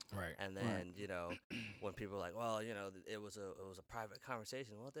them. Right. And then, when people are like, well, it was a private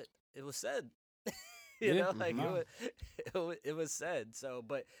conversation. Well, it was said, it was said. So,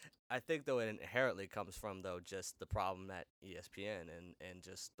 but I think though it inherently comes from just the problem at ESPN and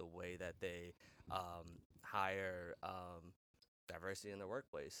just the way that they hire diversity in their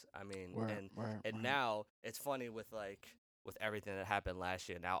workplace. I mean, now it's funny with everything that happened last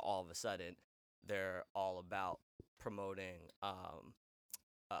year. Now all of a sudden they're all about promoting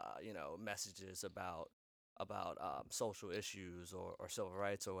messages about social issues or civil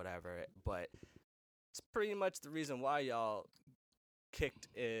rights or whatever, but it's pretty much the reason why y'all kicked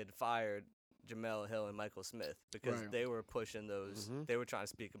and fired Jamel Hill and Michael Smith, because they were pushing those. They were trying to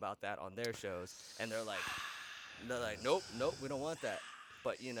speak about that on their shows, and they're like, nope, we don't want that.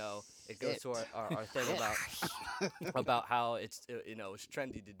 But it goes to our thing about how it's it's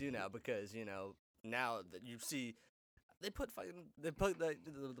trendy to do now, because now that you see. They put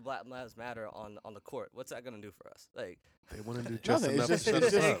the Black Lives Matter on the court. What's that gonna do for us? Like They want to do just nothing. enough. It's to shut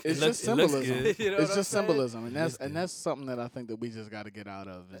us up. just symbolism. good. You know It's what I'm just saying? symbolism, and that's something that I think that we just got to get out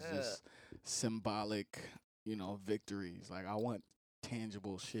of. Is just symbolic, victories. Like I want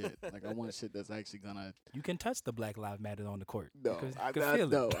tangible shit. Like I want shit that's actually gonna. You can touch the Black Lives Matter on the court. No, because you I can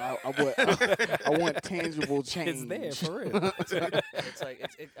feel it. I want tangible change. It's there for real.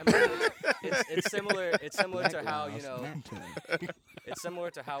 It's similar. It's similar to how Black Lives Matter. it's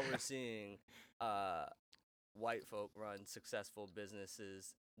similar to how we're seeing white folk run successful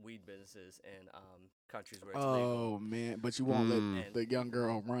businesses, weed businesses in countries where it's legal. Oh man, but you won't let the young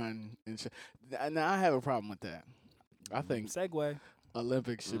girl run and shit. Now I have a problem with that. I think Segue.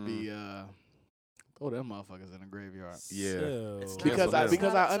 Olympics should be throw them motherfuckers in the graveyard. Yeah. So, It's not- Because I it's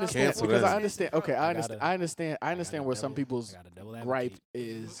not- understand Cancel because them. I understand. Okay, I gotta- understand. I understand where some people's I gotta double gripe advocate.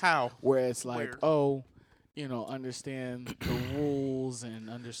 is. How? Where it's like, Where? understand the rules and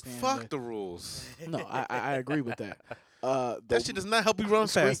understand. Fuck the rules. No, I agree with that. That shit does not help you run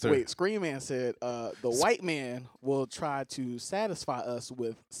faster. Wait, Scream Man said the white man will try to satisfy us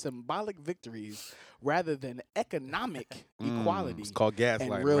with symbolic victories rather than economic equality It's called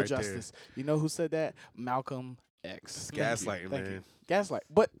gaslighting and real right justice. You know who said that? Malcolm X. There. Gaslighting, Thank man. you. Gaslight.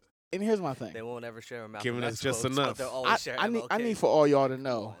 But and here's my thing. They won't ever share Malcolm Giving X us just quotes, but enough. they'll always share I MLK. need for all y'all to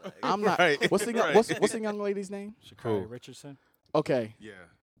know. I'm not. Right, What's the young, right. what's the young lady's name? Sha'Carri Richardson. Okay, Yeah.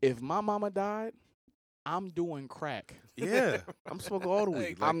 if my mama died, I'm doing crack. Yeah. I'm smoking all the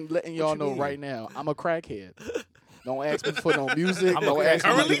weed. Like, I'm letting y'all what you know mean? right now. I'm a crackhead. Don't ask me for no music. I'm a Don't ask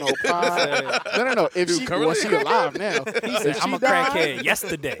me to do no pod. No. If Dude, she, currently? well, she alive now. He said, If I'm she a died, crackhead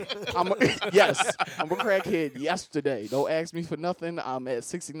yesterday. Yes, I'm a crackhead yesterday. Don't ask me for nothing. I'm at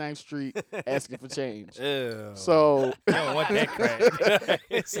 69th Street asking for change. Ew. So I don't want that crack.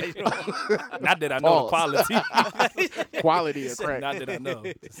 Not that I know the quality. quality of crack. Not that I know.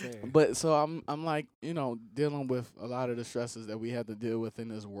 Just saying. But so I'm like, dealing with a lot of the stresses that we have to deal with in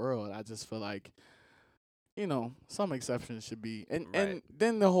this world. I just feel like, some exceptions should be. And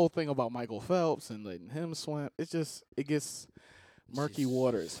then the whole thing about Michael Phelps and letting him swim, it gets murky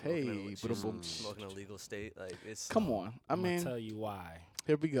waters. Hey, smoking illegal state, like it's. come on. I I'm mean, gonna tell you why.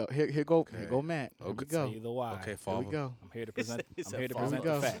 here we go. Here go Matt. Here we Okay. Tell go. you the why. Okay, Here father. we go. I'm here to present. He I'm said here to father. present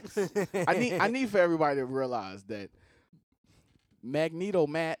the Here we facts. I need for everybody to realize that Magneto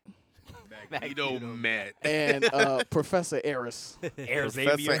Matt Magneto Matt. and Professor Eris.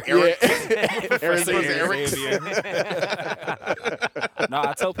 Xavier. Eric. Yeah. Eris Xavier. Xavier. No,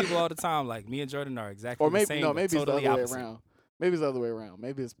 I tell people all the time, like me and Jordan are exactly Or the maybe same. no, but maybe it's the totally other way opposite. around. Maybe it's the other way around.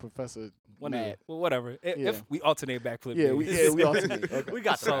 Maybe it's Professor Matt. Well, whatever. Yeah. If we alternate backflip, Yeah, we alternate. Okay. We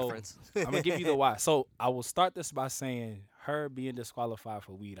got the So, reference. I'm gonna give you the why. So I will start this by saying her being disqualified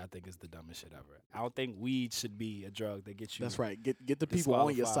for weed, I think, is the dumbest shit ever. I don't think weed should be a drug that gets you. That's right. Get the people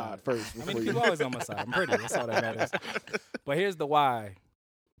on your side disqualified. first. I before mean, you- people always on my side. I'm pretty. That's all that matters. But here's the why.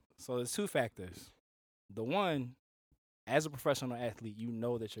 So there's two factors. The one, as a professional athlete, you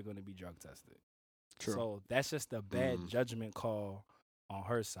know that you're going to be drug tested. True. So that's just a bad judgment call on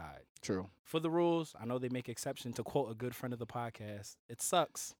her side. True. For the rules, I know they make exception to quote a good friend of the podcast. It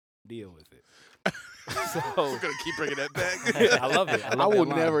sucks. Deal with it. So We're gonna keep bringing that back. I love it. I love will that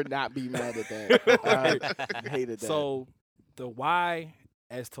line. never not be mad at that. I hated that. So the why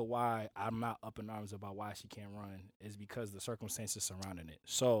as to why I'm not up in arms about why she can't run is because the circumstances surrounding it.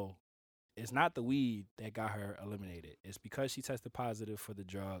 So it's not the weed that got her eliminated. It's because she tested positive for the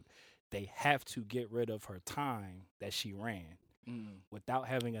drug. They have to get rid of her time that she ran. Without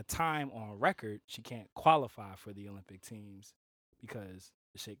having a time on record, she can't qualify for the Olympic teams because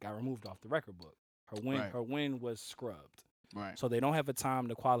the shit got removed off the record book. Right. Her win was scrubbed. right. So they don't have a time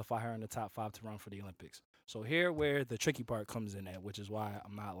to qualify her in the top 5 to run for the Olympics. So here where the tricky part comes in at, which is why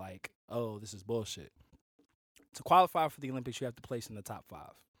I'm not like, oh, this is bullshit. To qualify for the Olympics, you have to place in the top 5.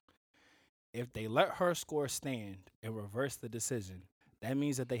 If they let her score stand and reverse the decision, that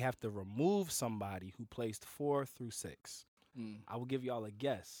means that they have to remove somebody who placed 4 through 6. I will give y'all a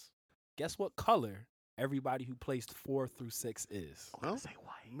guess. Guess what color everybody who placed 4 through 6 is? Well,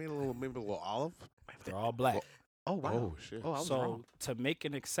 maybe a little olive. They're all black. Oh wow. Oh shit. Oh, I was So wrong. to make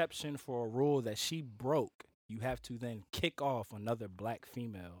an exception for a rule that she broke, you have to then kick off another black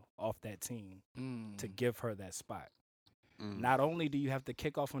female off that team to give her that spot. Not only do you have to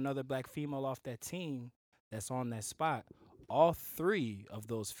kick off another black female off that team that's on that spot, all 3 of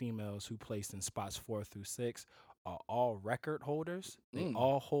those females who placed in spots 4 through 6 are all record holders. They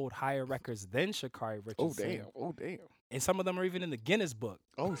all hold higher records than Sha'Carri Richardson. Oh damn. And some of them are even in the Guinness Book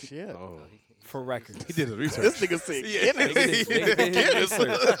Oh shit. Oh, for records. he did the This research. nigga said They Guinness. did his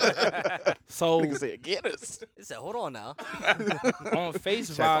research. So Nigga said Guinness. He said, hold on now. on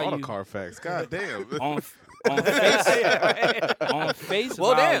face Check all value, the Carfax. God damn. on face, on face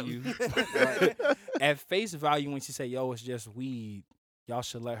Well, damn. value, at face value, when she said, "Yo, it's just weed," y'all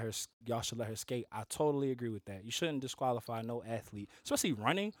should let her skate. I totally agree with that. You shouldn't disqualify no athlete, especially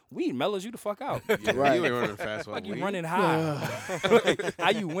running. Weed mellows you the fuck out. Right. You ain't running fast Like you weed. running high.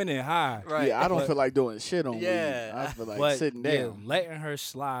 How you winning high? Right. Yeah, I don't But- feel like doing shit on Yeah. weed. I feel like But sitting yeah, down. letting her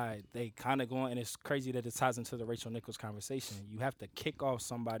slide, they kind of going, and it's crazy that it ties into the Rachel Nichols conversation. You have to kick off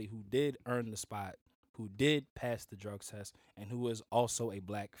somebody who did earn the spot, who did pass the drug test, and who is also a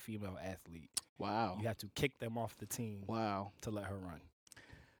black female athlete. Wow. You have to kick them off the team Wow. to let her run.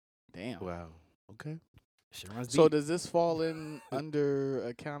 Damn. Wow. Okay. She runs So deep. does this fall in under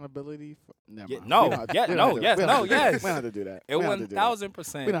accountability? Never Yeah, mind. no, We don't have to- yeah, we don't no, have to- yes, we don't no, have to do that. yes. We don't have to do that. It We don't have to do that.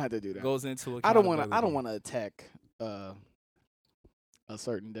 1,000% We don't have to do that. goes into I don't accountability. want to attack a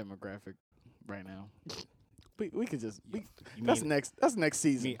certain demographic right now. We could just You that's mean- next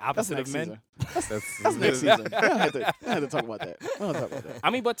season. mean That's opposite next of men? season. That's That's next season. We don't have to talk about that. We don't have to talk about that. I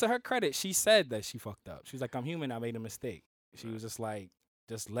mean, but to her credit, she said that she fucked up. She was like, I'm human. I made a mistake. She was just like,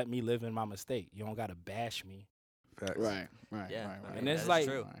 just let me live in my mistake. You don't got to bash me. facts. Right. Yeah, Right. I And mean, it's that is like,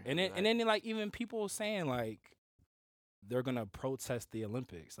 true. and then like even people saying like they're gonna protest the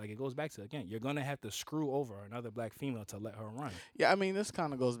Olympics. Like it goes back to again, you're gonna have to screw over another black female to let her run. Yeah, I mean, this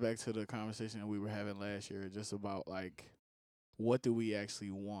kind of goes back to the conversation that we were having last year, just about like, what do we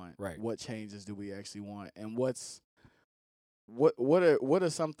actually want? Right. What changes do we actually want? And what are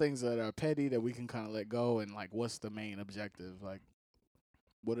some things that are petty that we can kind of let go? And like, what's the main objective? Like,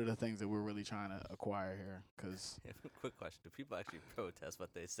 what are the things that we're really trying to acquire here? Because Quick question: do people actually protest what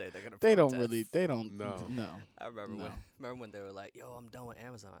they say they're gonna? they don't protest? really, they don't. No. No. I remember No. remember when they were like, "Yo, I'm done with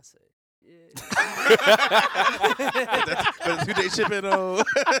Amazon." I said, "Yeah." But 2-day shipping on. I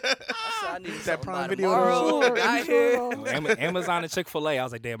said, I need That something Prime by Video tomorrow. store, Out here. Amazon and Chick-fil-A. I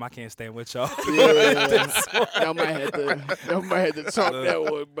was like, damn, I can't stand with y'all. Yeah, y'all might have to talk that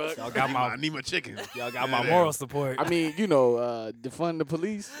one, but Y'all got I my need my chicken. y'all got my moral support. I mean, defund the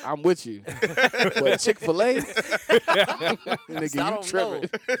police. I'm with you, but Chick-fil-A, nigga, I you don't tripping?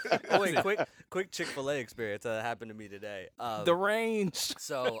 know. Wait, quick Chick-fil-A experience that happened to me today. the range.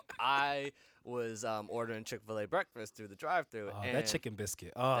 So I was ordering Chick-fil-A breakfast through the drive-thru. Oh, and that chicken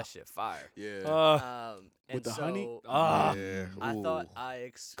biscuit. Oh, that shit fire. Yeah. And With the so honey? Yeah. I thought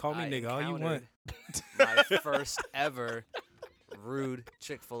Ooh. Call me I nigga all you want. encountered my first ever rude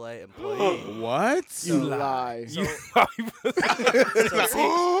Chick-fil-A employee. What? You lie. So,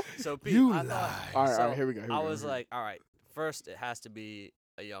 so Pete, You I thought, lie. All right, so here we go. I was like, all right, first it has to be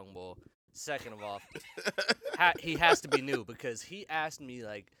a young bull. Second of all, he has to be new because he asked me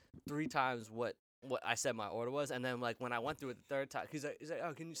like 3 times what I said my order was, and then like when I went through it the third time, he's like,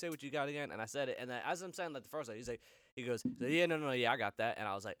 oh, can you say what you got again? And I said it, and then as I'm saying like the first time, he goes, yeah, no, yeah, I got that, and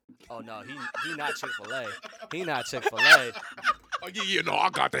I was like, oh no, he not Chick-fil-A, he not Chick-fil-A. Oh, yeah, no, I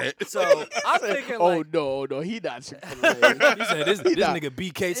got that. So I'm thinking oh like, no, he not Chick-fil-A. You said this not- nigga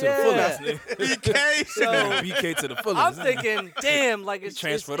BK to Yeah. the fullest. BK. so BK to the fullest. I'm thinking, damn, like it's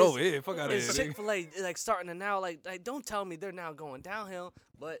transferred it's, over here. Fuck out of It's here. Chick-fil-A like starting to now like don't tell me they're now going downhill.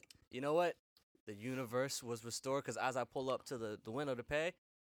 But you know what? The universe was restored because as I pull up to the window to pay,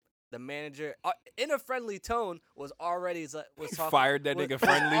 the manager in a friendly tone was already was talking. Fired that was nigga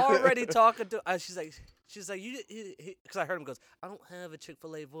friendly. Already talking to. She's like you because I heard him goes. I don't have a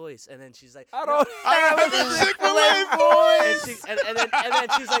Chick-fil-A voice, and then she's like, I don't have a Chick-fil-A voice. And then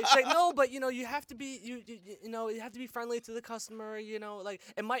she's like no, but you have to be you have to be friendly to the customer. Like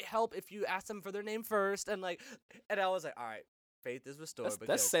it might help if you ask them for their name first, and I was like, all right, faith is restored.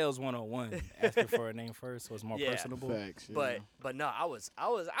 That's sales 101. Asking for a name first so it's more Yeah. personable. Facts, yeah. But no, I was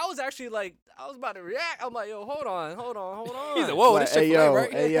actually like I was about to react. I'm like, yo, hold on. He's like, whoa, Like, this hey, Chick-fil-A yo,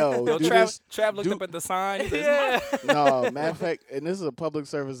 right hey, here. yo, do Trav looked do- up at the sign. He says, Yeah. No, matter of fact, and this is a public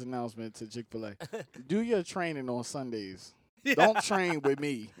service announcement to Chick-fil-A. Do your training on Sundays. Yeah. Don't train with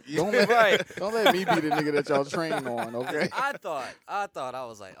me. Don't let, Right. don't let me be the nigga that y'all train on, okay? I thought I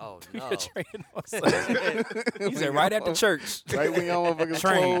was like, oh no. You're training on Sunday. He said, right at the church. Right when y'all motherfuckers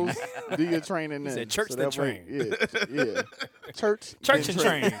Train. close, do your training then. said church so then that way- train. Yeah. Church Church then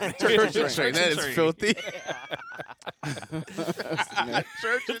and train. Church and train. That is filthy.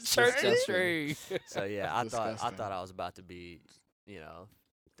 Church and train. So yeah, That's I disgusting. thought I was about to be,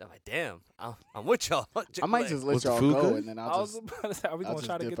 I'm like, damn, I'm with y'all. I might just let Was the y'all food go good? and then I I'll was just about to say, are we I'll going to just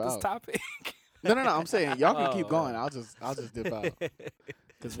try to dip get this out. topic? No, I'm saying y'all can keep Oh. going. I'll just dip out.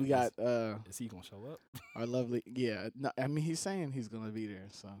 Cuz we got Is he going to show up? our lovely no, I mean he's saying he's going to be there,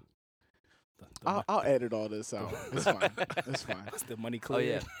 so The I'll edit all this out. It's fine. It's fine. the money Oh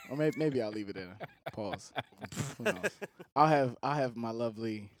clear. yeah. Or maybe I'll leave it in. Pause. Who knows? I'll have my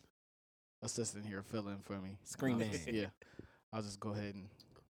lovely assistant here fill in for me. Screen I'll name. just- Yeah. I'll just go ahead and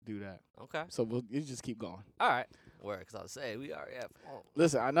do that. Okay. So you just keep going. All right. Where? Because I was saying we already have.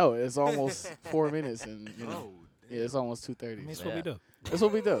 Listen, I know it's almost 4 minutes, and Oh, yeah, it's almost 2:30. I mean, that's so what we do. That's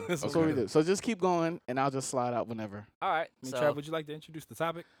what we do. That's That's what what we we do. So just keep going, and I'll just slide out whenever. All right. I mean, So Trav, would you like to introduce the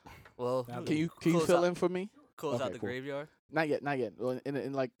topic? well, Now Can you Close fill out. in for me? close Okay, out the cool. graveyard. Not yet. Well,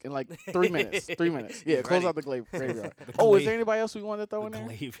 in like 3 minutes. 3 minutes. Yeah, You close ready? out the graveyard. The Oh, is gla- there anybody else we want to throw in the there?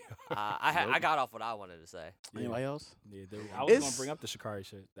 graveyard. I got off what I wanted to say. Anybody else? Yeah, I was going It's- to bring up the Shikari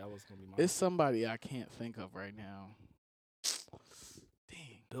shit. That was going to be mine. It's somebody I can't think of right now. Dang.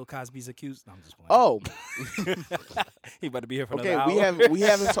 Bill Cosby's accused. No, I'm just playing. Oh, He about to be here for okay. another We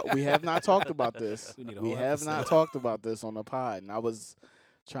hour. we have not talked about this. We need a We whole have not episode. talked about this on the pod, and I was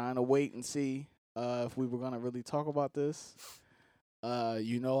trying to wait and see if we were gonna really talk about this. I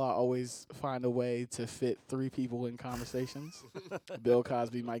always find a way to fit 3 people in conversations: Bill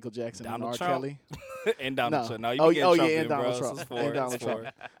Cosby, Michael Jackson, Donald and R. Trump. Kelly. and Donald No. Trump. No, you Oh, be getting oh, Trump yeah, in, and bro. Donald So Trump. it's 4. And Donald It's Trump.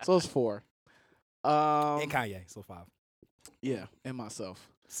 4. So it's 4. And Kanye, so 5. Yeah, and myself.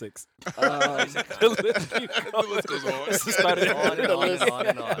 6. Um, The list goes on. Started On and on and on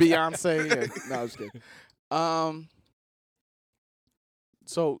and on. Beyonce. No, I'm just kidding.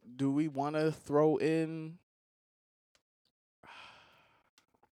 So do we want to throw in?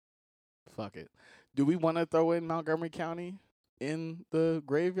 Fuck it. Do we want to throw in Montgomery County in the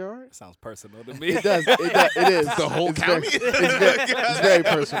graveyard? Sounds personal to me. It does. It is The whole It's county? It's very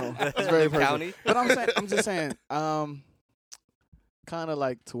personal. It's very personal. County. But I'm just saying. Kind of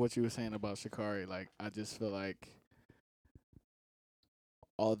like to what you were saying about Shikari. Like I just feel like,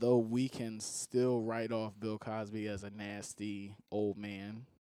 although we can still write off Bill Cosby as a nasty old man,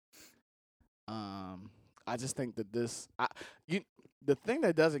 I just think that the thing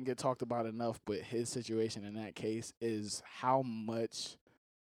that doesn't get talked about enough, but his situation in that case is how much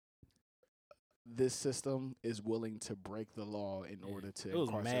this system is willing to break the law in order to It was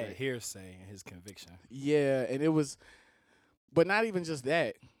incarcerate. mad hearsay in his conviction. Yeah, and it was, but not even just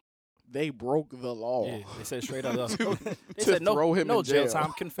that. They broke the law. Yeah, they said straight up. They to said no, throw him no in jail jail.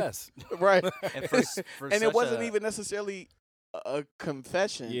 time. Confess. Right. And, for And such it wasn't a- even necessarily a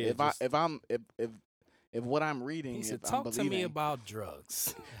confession. Yeah, If what I'm reading, He said, if I'm talk to me believing, about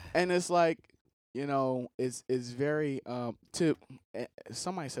drugs. and it's like, it's very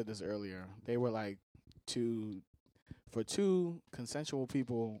somebody said this earlier. They were like, for two consensual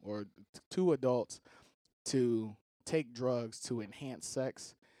people or two adults to take drugs to enhance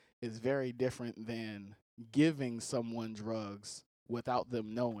sex is very different than giving someone drugs without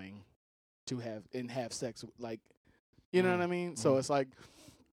them knowing to have sex. Like, you know what I mean? So it's like,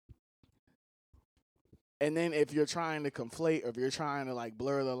 and then if you're trying to conflate or if you're trying to like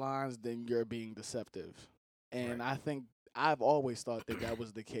blur the lines, then you're being deceptive. And I think I've always thought that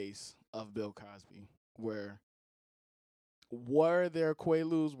was the case of Bill Cosby, where were there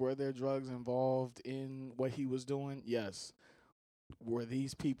Quaaludes, were there drugs involved in what he was doing? Yes. Were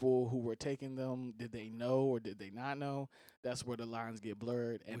these people who were taking them, did they know or did they not know? That's where the lines get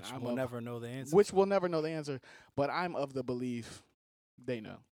blurred. And We'll never know the answer. Which we'll never know the answer. But I'm of the belief they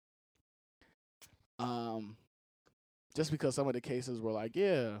know. Just because some of the cases were like,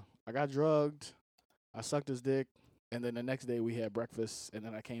 yeah, I got drugged, I sucked his dick, and then the next day we had breakfast, and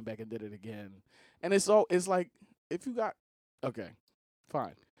then I came back and did it again. And it's like, if you got, okay,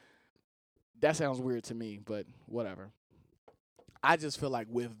 fine. That sounds weird to me, but whatever. I just feel like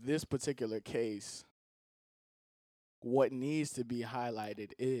with this particular case, what needs to be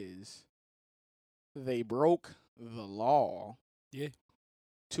highlighted is they broke the law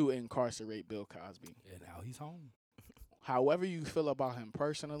to incarcerate Bill Cosby. And now he's home. However you feel about him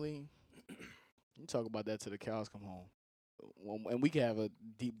personally, you talk about that till the cows come home. And we can have a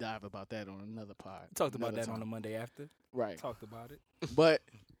deep dive about that on another pod. Talked about another that on the time. Monday after. Right. Talked about it. But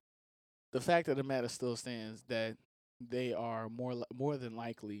the fact of the matter still stands that they are more than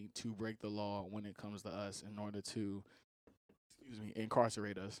likely to break the law when it comes to us in order to,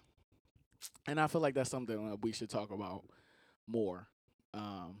 incarcerate us. And I feel like that's something that we should talk about more.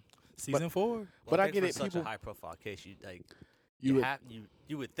 Season 4. But I get for it. Such People, a high profile case, you would,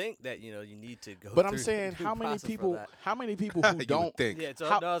 you would think that you need to go. but I'm through saying due how many process for people that. You who don't would think. Yeah,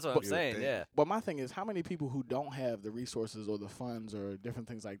 How- that's what I'm but- saying. Yeah. But my thing is, how many people who don't have the resources or the funds or different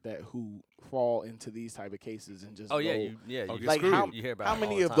things like that who fall into these type of cases and just Oh yeah, go, you get like screwed. how you hear about how it all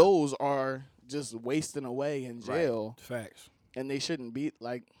many the of time. those are just wasting away in jail Facts. and they shouldn't be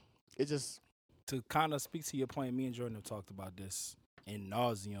like it just To kind of speak to your point, me and Jordan have talked about this in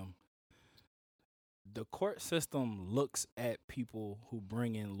nauseum. The court system looks at people who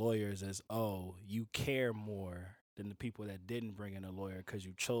bring in lawyers as, oh, you care more than the people that didn't bring in a lawyer because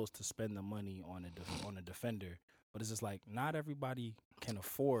you chose to spend the money on a defender. But it's just like not everybody can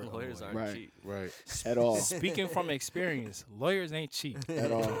afford Lawyers a lawyer. aren't Right. cheap. Right. at all Speaking from experience, lawyers ain't cheap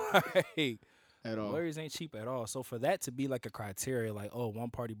At all. Right? at all. Lawyers ain't cheap at all. So for that to be like a criteria, like, oh,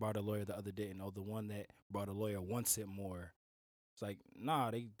 one party brought a lawyer, the other didn't. Oh, the one that brought a lawyer wants it more. It's like, nah,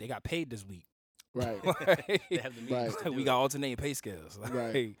 they got paid this week. Right. They have the means Right. to do We it. got alternating pay scales. Like,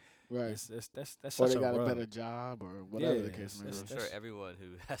 Right. Right. That's Or such they a got a rub. better job or whatever the Yeah, case may be. I'm sure everyone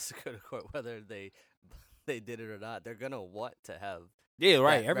who has to go to court, whether they did it or not, they're gonna want to have. Yeah,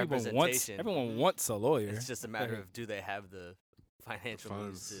 right. that Everyone wants a lawyer. It's just a matter of do they have the financial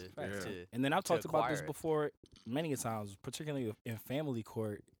means Funds, to, yeah. to And then I've to talked about this acquire it. before many a times, particularly in family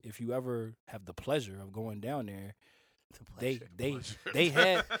court. If you ever have the pleasure of going down there, the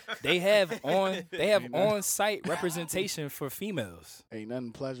they have on site representation for females Ain't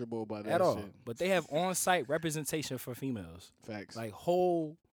nothing pleasurable about that at all. shit. But they have on site representation for females, Facts. like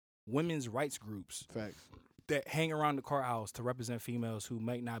whole women's rights groups Facts. that hang around the courthouse to represent females who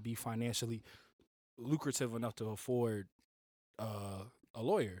might not be financially lucrative enough to afford a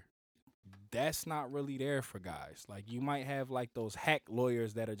lawyer. That's not really there for guys. Like you might have like those hack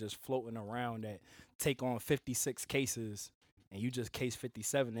lawyers that are just floating around that take on 56 cases and you just case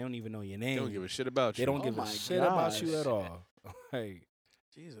 57. They don't even know your They name. don't give a shit about They you. don't Oh give a my shit about you gosh. at all. Hey,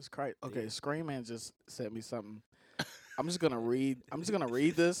 Jesus Christ. Okay, Scream Man just sent me something. I'm just gonna read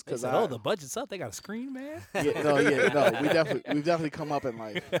this they because said, oh, the budget's up. They got a screen, man. no. We've definitely come up in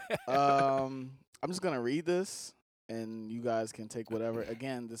life. I'm just gonna read this, and you guys can take whatever.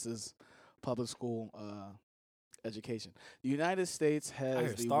 Again, this is public school education. The United States I hear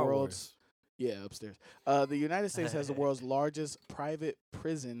has the Star world's Wars. upstairs. The United States has the world's largest private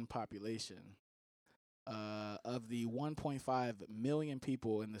prison population. Of the 1.5 million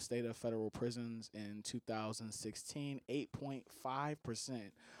people in the state of federal prisons in 2016, 8.5%,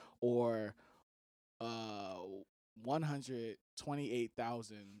 or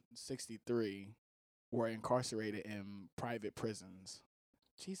 128,063, were incarcerated in private prisons.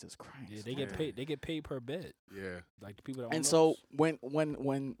 Jesus Christ! Yeah, they get paid. They get paid per bed. Yeah. Like the people that own And so those,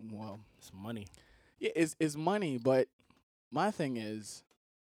 when it's money. yeah, it's money, but my thing is,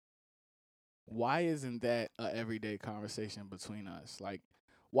 why isn't that a everyday conversation between us? Like,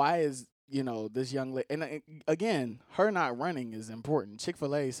 why is this young lady? And again, her not running is important.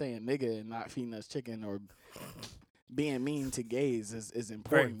 Chick-fil-A saying nigga and not feeding us chicken or being mean to gays is Very,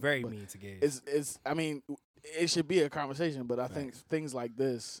 important. very but mean to gays. It's. I mean, it should be a conversation, but I think things like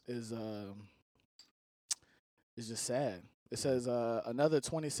this is just sad. It says another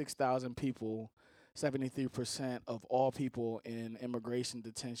 26,000 people, 73% of all people in immigration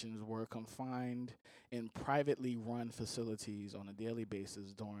detentions were confined in privately run facilities on a daily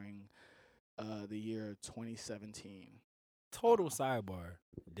basis during the year 2017. Total sidebar.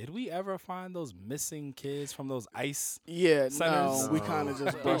 Did we ever find those missing kids from those ICE? Yeah, centers? no, we kind of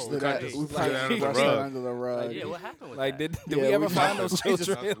just brushed we it kinda out. just We brushed it probably under the brushed it rug. under the rug. Yeah, what happened with Like, that? did Yeah, we ever we find just- those we just-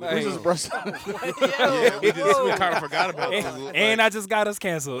 children? we We Like, just brushed. We kind of forgot about this. and I just got us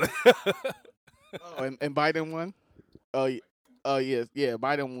canceled. And Biden won. Oh yeah,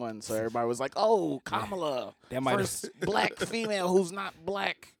 Biden won. So everybody was like, "Oh, Kamala, That might have. First black female who's not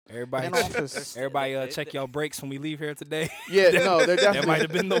black Everybody, in office. check your brakes when we leave here today. Yeah, no, they're That definitely. might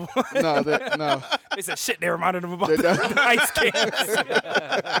have been the one. No. They said shit. They reminded them about They're the ICE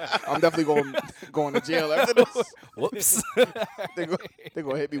cans. I'm definitely going to jail after this. Whoops. They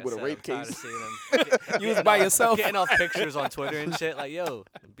gonna hit me with a Said, rape I'm tired of case. seeing them. You was by yourself. Getting off pictures on Twitter and shit. Like, yo,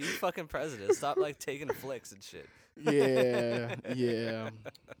 be fucking president. Stop like taking flicks and shit. Yeah.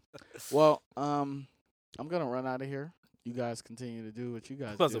 Well, I'm gonna run out of here. You guys continue to do what you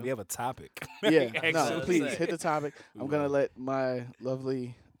guys Plus, do. we have a topic. Yeah, no, Actually. please hit the topic. We I'm gonna will. let my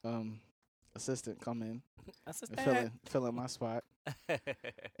lovely assistant come in That's just and fill in my spot,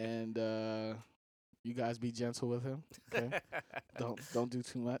 and you guys be gentle with him. Okay, don't do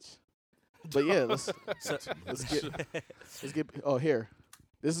too much. But yeah, let's get. Oh, here,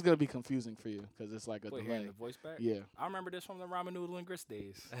 this is gonna be confusing for you because it's like a Wait, delay. hearing the voice back? Yeah. I remember this from the ramen noodle and grits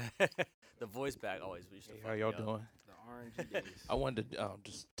days. The voice back always used to How fuck y'all me up. doing? The RNG days. I wanted to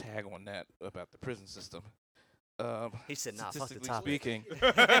just tag on that about the prison system. He said, "Nah, fuck the Statistically topic." speaking,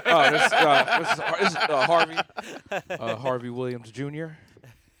 this is Harvey Harvey Williams Jr.,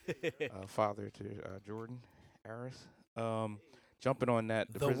 father to Jordan Harris. Jumping on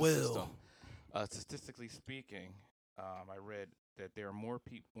that, the The prison will. system. Statistically speaking, I read that there are more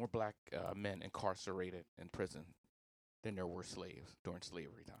black men incarcerated in prison than there were slaves during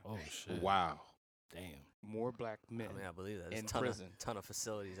slavery time. Oh shit! Wow. Damn. More black men I mean, I believe that. There's in a ton prison of, ton of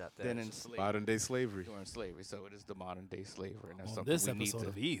facilities out there. than in slavery. Modern day slavery. During slavery, so it is the modern day slavery, and that's On something this we need episode to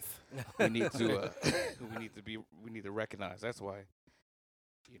of ETH. we need to we need to recognize. That's why,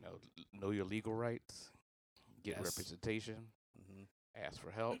 know your legal rights, get Yes. representation, Mhm. ask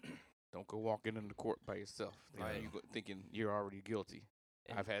for help. Don't go walking into court by yourself. Right. You go thinking you're already guilty.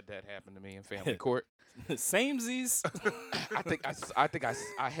 And- I've had that happen to me in family court. Samesies. I think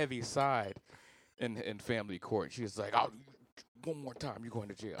I heavy side in family court. She was like, "Oh, one more time, you're going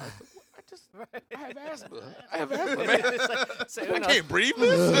to jail." I was like, I have asthma. I have asthma, man. It's like, say I when can't breathe.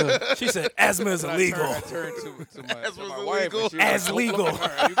 This. She said asthma is And illegal. I turned to my, As to was my wife. illegal. And she was As like, legal. "Look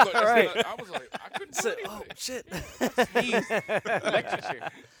at her. You go- Right. I was like, I couldn't So, breathe. oh shit! Electric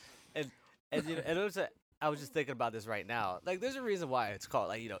chair. And and it was I was just thinking about this right now. Like, there's a reason why it's called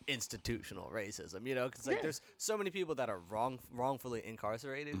like institutional racism. Because like there's so many people that are wrongfully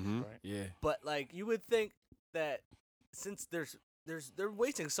incarcerated. Mhm. Right. Yeah. But like you would think that since they're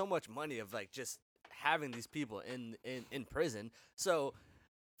wasting so much money of like just having these people in prison. So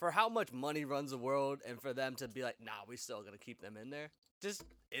for how much money runs the world, and for them to be like, nah, we still gonna keep them in there, just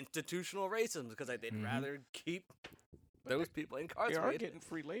institutional racism because like they'd rather keep those people They are incarcerated. getting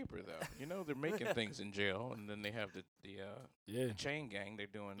free labor though. They're making things in jail, and then they have the Yeah. chain gang. They're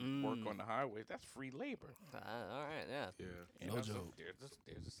doing work Mm. on the highways. That's free labor. All right, yeah. Yeah. No So joke.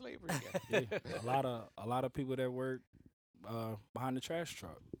 there's a slavery. again. Yeah. A lot of people that work behind the trash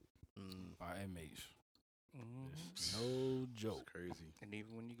truck Mm. are inmates. Mhm. No It's joke. crazy. And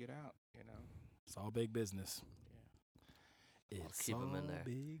even when you get out, It's all big business. Well, It's keep 'em in all there.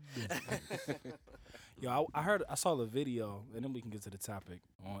 big business. Yo, I saw the video, and then we can get to the topic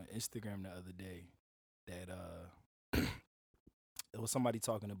on Instagram the other day. That it was somebody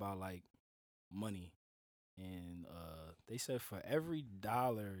talking about like money, and they said for every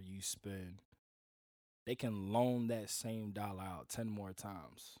dollar you spend, they can loan that same dollar out 10 more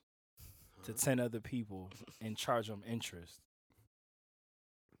times to 10 other people and charge them interest.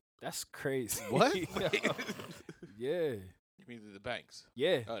 That's crazy. What? Yeah. you mean the banks.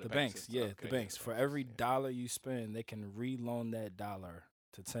 Yeah, Oh, the the banks. banks. Yeah, Okay, the yeah, banks. the For banks, every yeah. dollar you spend, they can reloan that dollar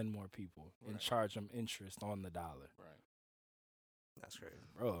to 10 more people and Right. charge them interest on the dollar. Right. That's crazy.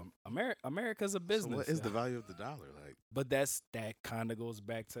 Bro, America's a So business. what is the value of the dollar? Like, But that kind of goes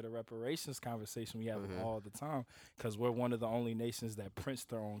back to the reparations conversation we have all the time, because we're one of the only nations that prints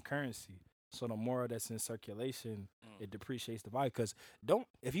their own currency. So the more that's in circulation, it depreciates the value. Because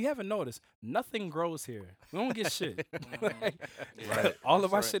if you haven't noticed, nothing grows here. We don't get shit. All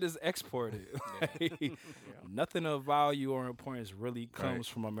of our shit is exported. Nothing of value or importance really comes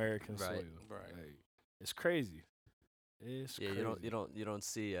from American soil. Like, it's crazy. It's crazy. You don't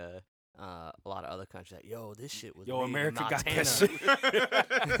see a lot of other countries like, yo, this shit was Yo, made in America got Montana. that shit.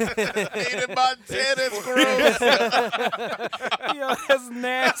 made in Montana, it's gross. Yo, that's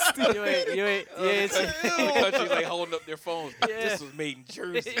nasty. you ain't seen- The countries like holding up their phones. This was made in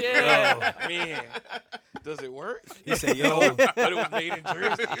Jersey. Yeah. Oh, man. Does it work? He said, yo, But it was made in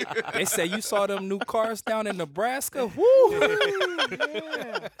Jersey. they say you saw them new cars down in Nebraska. Woo!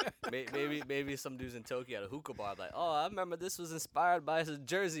 Yeah. Maybe some dudes in Tokyo at a hookah bar like, oh, I remember this was inspired by some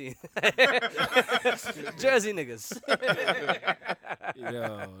Jersey Jersey niggas.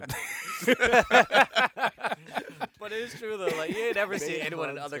 Yo. But it is true though. Like you ain't never seen anyone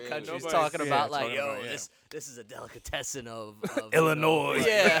in other countries Nobody's talking about like, talking yo, about, yeah. this is a delicatessen of Illinois.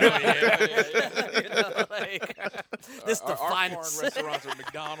 Yeah. Like, this the Our finest. foreign restaurants are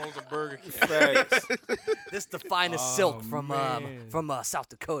McDonald's and Burger King. Facts. This the finest Oh, silk man. from South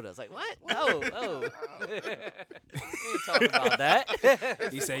Dakota. It's like what? No, we ain't talking about that.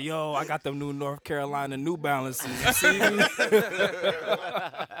 He said, yo, I got them new North Carolina New Balances. You see me?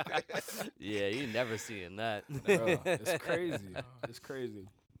 Yeah, you never seeing that. Bro, it's crazy. It's crazy.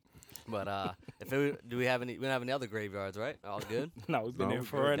 But do we have any? We don't have any other graveyards, right? All good. No, we've been No, there we're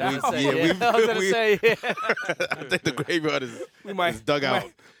for good. an I hour. was gonna say, Yeah, yeah. I was gonna we- say. Yeah. I think the graveyard is We might is dug out.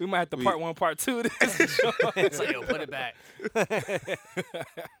 We might have to part one, part two. This It's like, yo, put it back.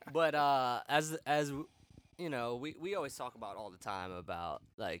 But as you know, we always talk about all the time about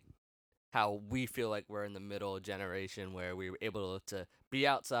like how we feel like we're in the middle generation where we were able to be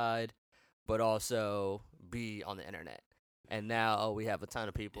outside, but also be on the internet. And now we have a ton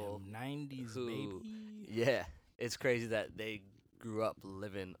of people. 90s, who- baby. Yeah, it's crazy that they grew up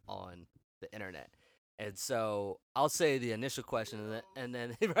living on the internet. And so I'll say the initial question, and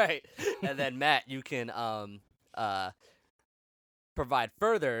then right, and then Matt, you can provide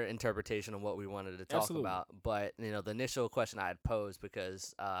further interpretation on what we wanted to talk Absolutely. about. But the initial question I had posed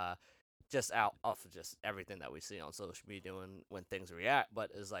because just out off of just everything that we see on social media when things react,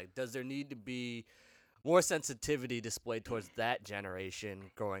 but is like, does there need to be more sensitivity displayed towards that generation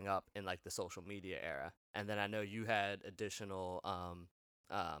growing up in like the social media era? And then I know you had additional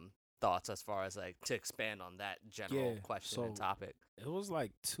thoughts as far as like to expand on that general question and so topic. It was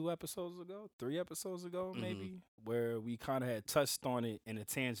like 3 episodes ago, Mhm. maybe, where we kind of had touched on it in a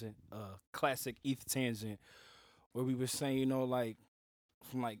tangent, classic ETH tangent, where we were saying, like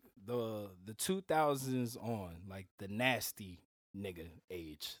from like the 2000s on, like the nasty nigga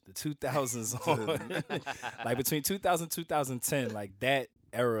age, the 2000s on, like between 2000 and 2010, like that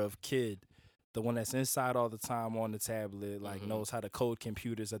era of kid, the one that's inside all the time on the tablet, like knows how to code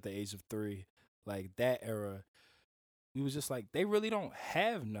computers at the age of 3, like that era, we was just like, they really don't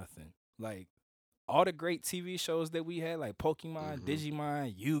have nothing. Like all the great TV shows that we had, like Pokemon,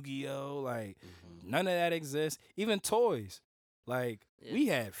 Digimon, Yu-Gi-Oh, like none of that exists. Even toys. Like we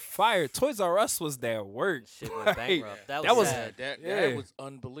had fire. Toys R Us was their work. Shit went Like, bankrupt. That that was was- sad. That Yeah. was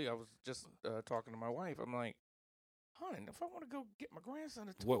unbelievable. I was just talking to my wife. I'm like, hon, if I want to go get my grandson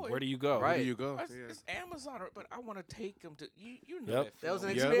a toy, Where do you go? Right. Where do you go? It's Amazon, but I want to take him to you know Yep. That was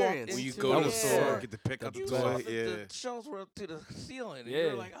an feeling. experience. You When you walk go to the into- store, get to pick up the You toy. saw Yeah. the shelves were up to the ceiling. And Yeah. you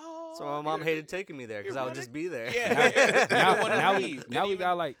were like, oh. So my mom hated taking me there because I would running- just be there. Yeah. Now we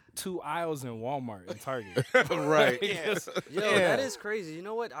got like 2 aisles in Walmart and Target. Right. Yeah. Yo, that is crazy. You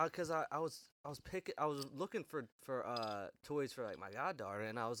know what? Because I was looking for toys for like my goddaughter,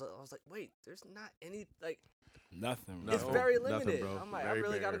 and I was like, wait, there's not any like. Nothing. It's No, very nothing, limited. bro. I'm like, I Very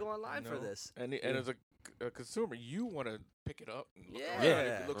really got to bare. go online for No. this. And as a consumer, you want to pick it up. And look around. Yeah.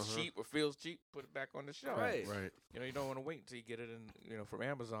 If it looks cheap or feels cheap, put it back on the shelf. Right. Right. You don't want to wait until you get it in from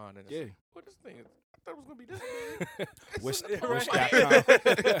Amazon. And it's, Yeah. what this thing? I thought it was gonna be this big. Wish.com.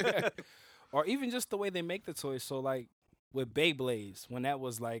 Or even just the way they make the toys. So like with Beyblades, when that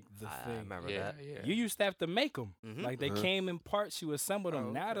was like the I thing. remember Yeah, that. yeah. You used to have to make them. Mhm. Like they came in parts, you assembled them.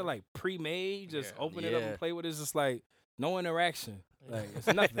 Oh, Now they're okay. like pre-made, just Yeah. open it up Yeah. and play with it. It's just like no interaction. Like it's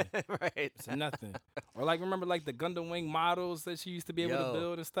nothing. Right. It's nothing. Or like remember like the Gundam Wing models that she used to be able Yo. to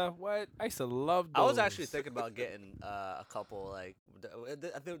build and stuff. What? I used to love I those. was actually thinking about getting a couple. Like,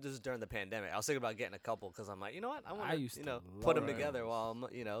 I think this was during the pandemic. I was thinking about getting a couple because I'm like, you know what? I want I to, used to put them love together while I'm,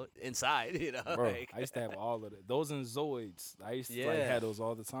 inside. Bro, like, I used to have all of it. Those and Zoids. I used to like Yeah. have those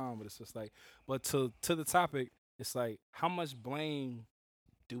all the time. But it's just like, but to the topic, it's like how much blame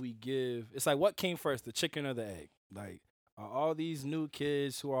do we give? It's like what came first, the chicken or the egg? Like, are all these new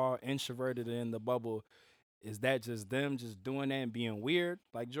kids who are introverted and in the bubble? Is that just them just doing that and being weird,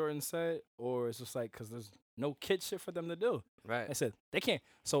 like Jordan said, or it's just like because there's no kid shit for them to do? right. I said they can't.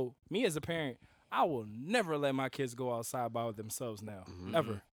 So me as a parent, I will never let my kids go outside by themselves now.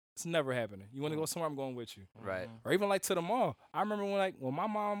 Never. It's never happening. You want to go somewhere? I'm going with you. Right. Or even like to the mall. I remember when my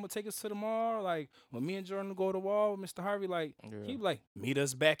mom would take us to the mall, like when me and Jordan would go to the wall with Mr. Harvey, like he'd be like, meet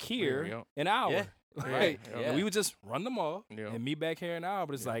us back here Yeah. in an hour. Yeah. Right. Yeah. And we would just run the mall Yeah. and meet back here in an hour.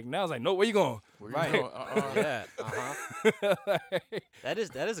 But it's like now it's like, no, where you going? Where you Right. going? Yeah. Like, That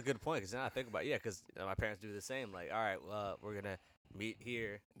is a good point because now I think about because my parents do the same. Like, all right, well, we're gonna meet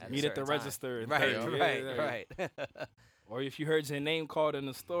here. Meet at the a certain time. register and Right. things. Right. Yeah, yeah. Right. Or if you heard your name called in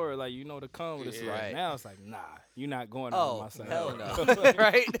the store, like you know to come. But it's Yeah. like Right. now it's like, nah, you're not going out Oh, on my side. hell no.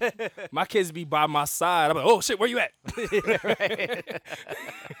 Right. My kids be by my side. I'm like, oh shit, where you at? Right.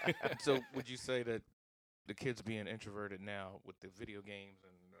 So would you say that the kids being introverted now with the video games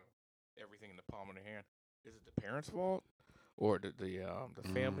and everything in the palm of their hand, is it the parents' fault or the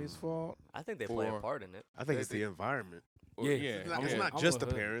family's fault? I think they play a For- part in it. I think it's the environment. Or, Yeah. It's not, I'm it's with- not I'm just the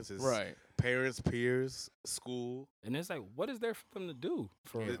with her. parents. It's right. parents, peers, school. And it's like, what is there for them to do?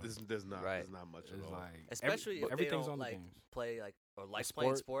 For real? There's not. Right. There's not much at It's all. like Especially if they everything's don't on the like games. play like or like A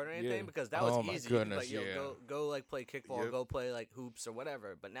playing sport? sport or anything Yeah. because that was Oh my easy. You could be goodness, like, yo, yeah. go like play kickball, Yep. go play like hoops or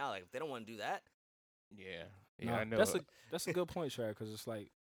whatever. But now like if they don't want to do that, Yeah. Nah, I know. That's a good point, Shaq, because it's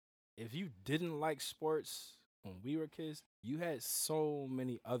like if you didn't like sports when we were kids, you had so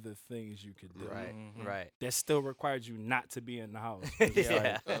many other things you could do. right, Mhm. right, That still required you not to be in the house. 'Cause it's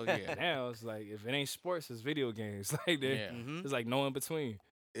Yeah. like, Oh yeah. now it's like if it ain't sports, it's video games. Like there, Yeah. mm-hmm. there's like no in between.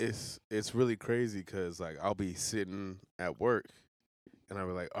 It's really crazy because like I'll be sitting at work and I'll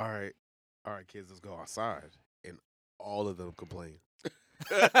be like, all right, kids, let's go outside, and all of them complain.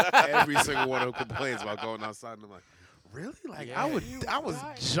 Every single one of them complains about going outside, and I'm like, really? Like Yeah, I was you right,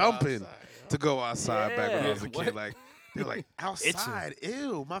 go jumping outside, to go outside back when I Yeah. was a What? kid. Like they're like outside,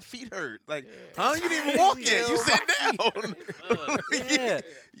 ew, my feet hurt. Like, Yeah. huh? You didn't even walk yet. You sat down. Yeah.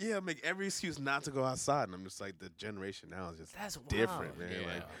 yeah, make every excuse not to go outside, and I'm just like, the generation now is just That's wild. different, man. Yeah.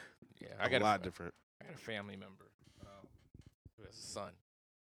 Like Yeah. a lot different. I got a family member who has a son,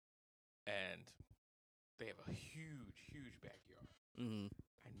 and they have a huge backyard. Mm-hmm.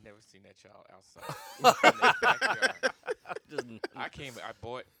 I never seen that child outside in their backyard. I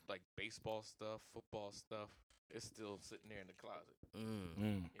bought like baseball stuff, football stuff. It's still sitting there in the closet.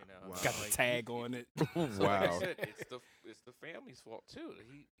 Mm. You know, Wow. Got the like, tag on it. So like I Wow. said, it's the family's fault too.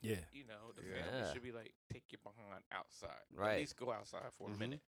 Yeah. You know, the Yeah. family should be like, take your behind outside. Right. At least go outside for a Mhm.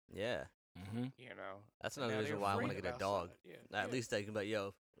 minute. Yeah, Mm-hmm. You know. that's And another now reason they're why I want to afraid get a of dog. outside. Yeah. At least they can be like,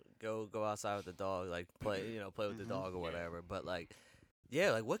 yo, go outside with the dog, like play, play with the Mhm. dog or Yeah. whatever. But like,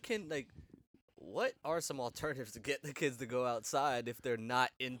 yeah, like what are some alternatives to get the kids to go outside if they're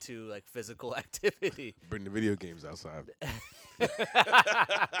not into like physical activity? Bring the video games outside.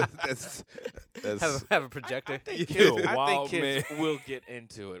 that's have a projector. I think You're kids, a wild kids will get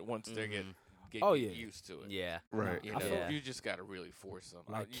into it once they Mhm. get Oh, yeah. used to it. Yeah. right. You I know, feel- you just gotta really force them.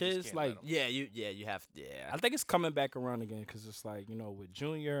 Like You just kids, can't like- let 'em. Yeah, you have yeah. I think it's coming back around again because it's like with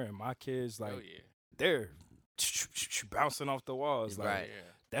Junior and my kids, like Oh yeah. they're bouncing off the walls. Like Right.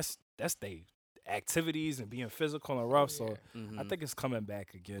 Yeah. that's they activities and being physical and rough. So I Mhm. think it's coming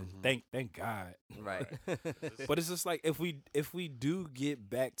back again. Mhm. Thank God. right. But it's just like if we do get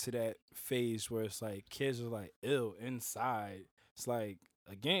back to that phase where it's like kids are like ill inside, it's like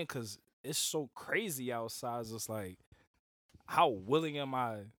again because it's so crazy outside. It's just like how willing am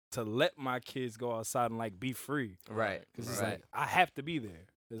I to let my kids go outside and like be free? right. Because it's Right. like I have to be there.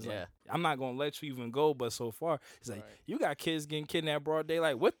 It's Yeah. like I'm not gonna let you even go. But so far, it's like Right. you got kids getting kidnapped broad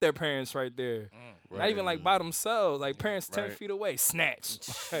daylight with their parents right there. Not Right. even like by themselves. Like parents 10 Right. feet away, snatched.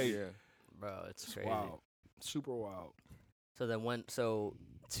 Like, Yeah. Bro, it's it's crazy. wild, super wild. So then one of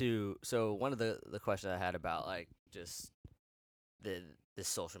the questions I had about like just this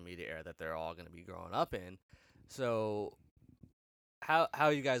social media era that they're all going to be growing up in. So how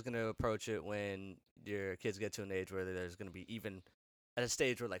are you guys going to approach it when your kids get to an age where there's going to be even at a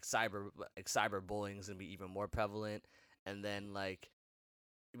stage where like cyber bullying is going to be even more prevalent, and then like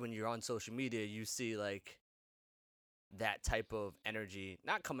when you're on social media you see like that type of energy,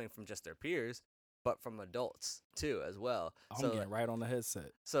 not coming from just their peers, but from adults too as well. I'm getting right on the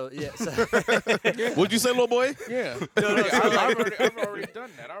headset. So yeah. So What'd you say, little boy? Yeah. No, I've already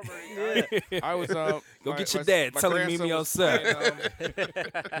done that. I was Go my- get your my- dad. my Tell him meet grandson me was outside.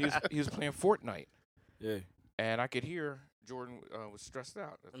 playing, he was playing Fortnite, Yeah. and I could hear Jordan was stressed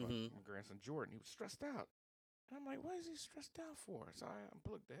out. That's Mhm. my grandson Jordan. He was stressed out. And I'm like, what is he stressed out for? So I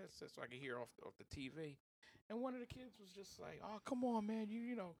unplugged the headset so I could hear off the TV. And one of the kids was just like, oh, come on, man.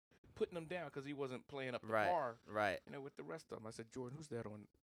 You know, putting him down because he wasn't playing up the Right. bar. Right. You know, with the rest of them. I said, Jordan, who's that on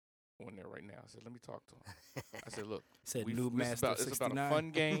there right now? I said, let me talk to him. I said, look, Said we- Noob it's Master about, it's about 69. a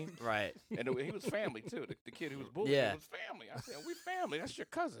fun game. Right. And he was family too. The kid who was bullied Yeah. was family. I said, "We family. That's your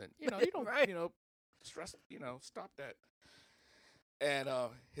cousin. You know, you don't, Right. stress. Stop that." And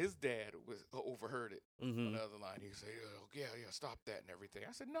his dad overheard it on Mm-hmm. the other line. He said, "Oh, yeah, stop that and everything."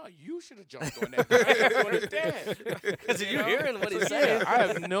 I said, "No, you should have jumped on that guy on his dad." Because You you're know? hearing what he's So, saying. I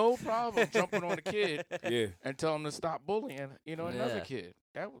have no problem jumping on a kid Yeah. and telling him to stop bullying. Another Yeah. kid.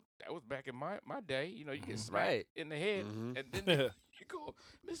 That was back in my day. You get smacked Right. in the head, Mhm. and then you go,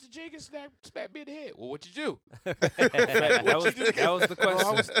 "Mr. Jenkins smacked me in the head." Well, what you do? that was the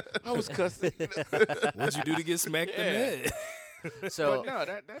question. Well, I was cussing. What'd you do to get smacked in the Yeah. head? So But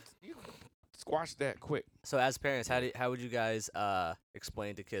no, that's you squash that quick. So as parents, how would you guys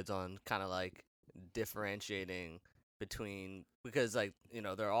explain to kids on kind of like differentiating between, because like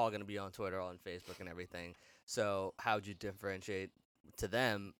they're all gonna be on Twitter, on Facebook, and everything. So how would you differentiate to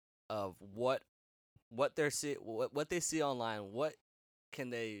them of what they see online? What can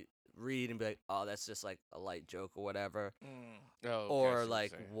they read and be like, oh, that's just like a light joke or whatever, Oh, okay, I see or what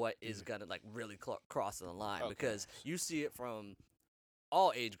like you're saying. what is gonna like really crossing the line? Okay. Because you see it from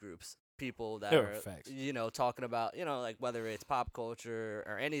all age groups. People that There are, are facts. talking about, like whether it's pop culture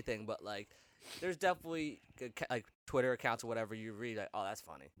or anything, but like there's definitely like Twitter accounts or whatever you read, like, oh, that's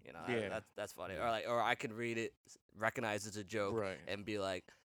funny, Yeah. that's funny, or I can read it, recognize it's a joke, Right. and be like,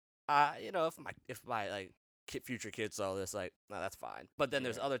 if my like future kids saw this, like, no, that's fine. But then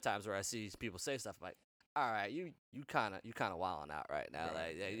there's Yeah. other times where I see people say stuff like, all right, you kind of wilding out right now,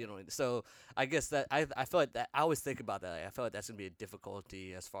 Right. like you know. So I guess that I feel like that I always think about that. Like, I feel like that's gonna be a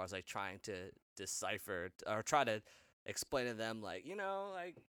difficulty as far as like trying to decipher or try to explain to them like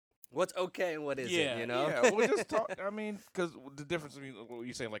like what's okay and what isn't. Yeah, well, just talk. I mean, because the difference between what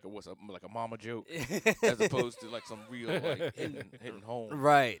you saying, like a mama joke, as opposed to like some real like hitting home.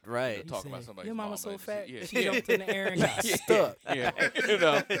 Right. You talk about somebody's Your mama's so and fat, yeah. she jumped in the air and got Yeah. stuck.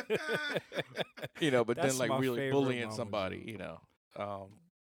 Yeah, but That's then like my really favorite bullying mama somebody,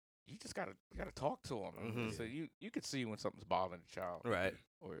 you just gotta talk to them. Mhm. So you could see when something's bothering a child, Right.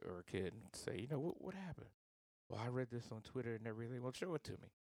 or a kid, and say, what happened? Well, I read this on Twitter and everything. Well, show it to me.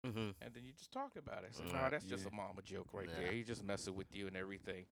 Mm-hmm. And then you just talk about it. Say, Right. no, that's just a mama joke right Yeah. there. He's just messing with you and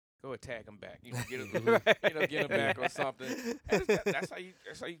everything. Go attack him back. Get him, get him back or something. And that's how you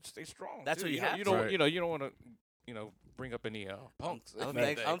stay strong. That's too. what you have You to. don't Right. you don't want to bring up any punks.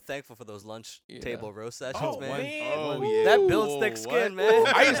 I'm thankful for those lunch Yeah. table roast sessions, Oh man. man, Oh, yeah. That builds thick skin, man.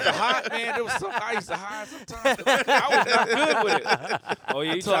 I used to hide, man. There was some I used to hide sometimes. I was not good with it. Oh, yeah,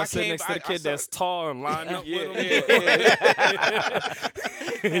 you Until try I to sit came- next to the I kid saw- that's tall and lined up Yeah, with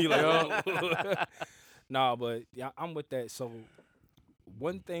him. You like, oh. Nah, but yeah, I'm with that. So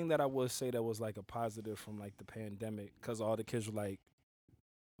one thing that I would say that was like a positive from like the pandemic, because all the kids were like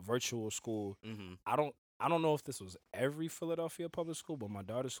virtual school. Mm-hmm. I don't know if this was every Philadelphia public school, but my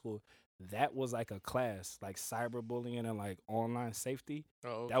daughter's school, that was like a class, like cyberbullying and like online safety.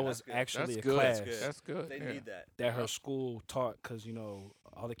 Oh, That was good. actually that's a good. class That's good. They yeah. need that. that her school taught, because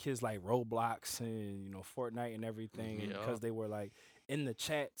all the kids like Roblox and Fortnite and everything, Yeah. because they were like in the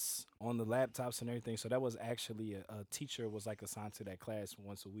chats on the laptops and everything. So that was actually a teacher was like assigned to that class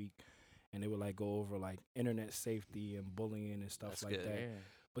once a week, and they would like go over like internet safety and bullying and stuff That's like good. that. Yeah.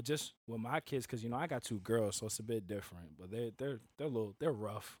 But just with my kids, because I got 2 girls, so it's a bit different. But they're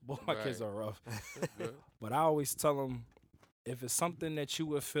rough. Both my kids Right. are rough. Good. But I always tell them, if it's something that you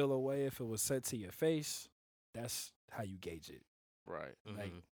would feel away if it was said to your face, that's how you gauge it. Right.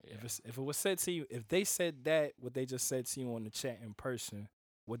 Like, Yeah. if it was said to you, if they said that, what they just said to you on the chat in person,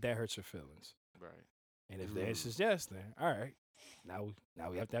 would that hurt your feelings? Right. And if the answer's yes, then all right. Now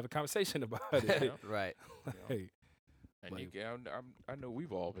we have to have a conversation about it. Yeah. Right. Hey, And Like- I know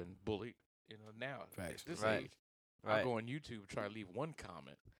we've all been bullied, now. Facts. At this Right. age, Right. I go on YouTube, try to leave one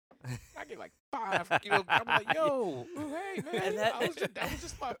comment. I get like 5. I'm like, yo, hey man, And that- that was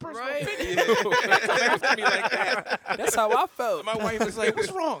just my personal Right. opinion. Don't come after me like that. that's how I felt. My wife is like,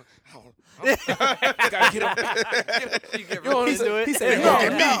 what's wrong? Gotta get up. You get You know, right into it. He said, They no,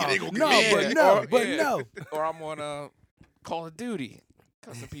 gonna get me. They gonna get me. but Yeah. no, Or- but yeah. no. Or I'm on Call of Duty,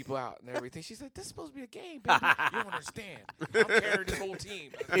 cussing people out and everything. She said, "This is supposed to be a game, baby. You don't understand. I'm carrying this whole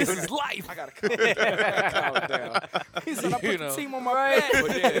team. This is life. I gotta calm down." He said, I put the team on my Right. back.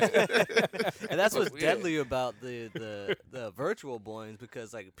 But yeah. And that's what's Yeah. deadly about the virtual bullying,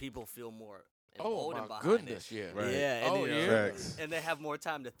 because like people feel more Oh emboldened my behind goodness, it. yeah. Right. Yeah, and, Oh, you know, yeah. Facts. and they have more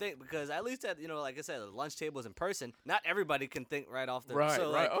time to think, because at least at, you know, like I said, the lunch tables in person, not everybody can think right off the Right,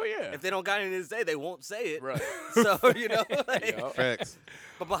 so right. like, Oh yeah. if they don't got anything to say, they won't say it. Right. So you know, like, Yup. Facts.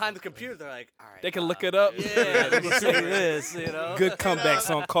 but behind the computer, they're like, all right, They can look it up. Yeah, let me say this, you know. Good comebacks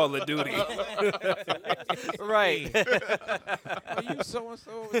on Call of Duty. Right. Are you so and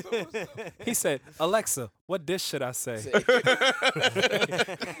so and so and so? He said, Alexa, what dish should I say?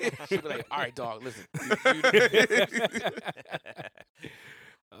 She'd be like, "All right, dog, listen."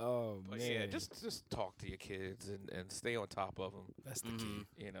 Oh, But man. yeah, just talk to your kids and stay on top of them. That's the Mhm. key.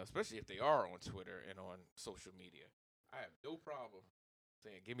 You know, especially if they are on Twitter and on social media. I have no problem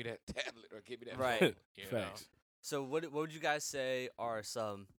saying, "Give me that tablet" or "Give me that Right. phone." You Facts. So what would you guys say are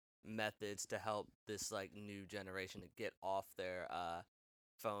some methods to help this like new generation to get off their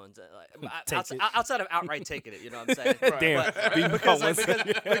phones, Take it. outside of outright taking it, you know what I'm saying? Damn. But, Be because, like,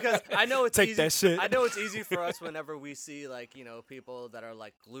 honest. because I know it's Take easy. that shit. I know it's easy for us whenever we see like, you know, people that are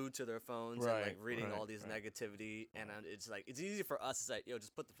like glued to their phones and like Right, reading right, all these right. negativity, and it's like it's easy for us to say, yo,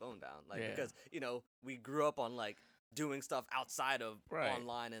 just put the phone down, like Yeah. because you know we grew up on like doing stuff outside of Right.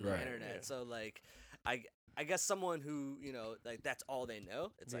 online and Right. the internet, Yeah. so like I guess someone who, you know, like that's all they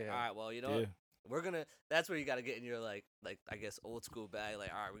know. It's like, Yeah. all right, well, you know, Yeah. we're gonna. That's where you got to get in your like I guess old school bag.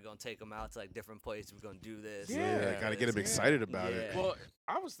 Like, all right, we're gonna take them out to like different places. We're gonna do this. Yeah, Gotta get them excited about it. Yeah. Well,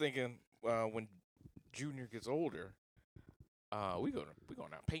 I was thinking when Junior gets older, we going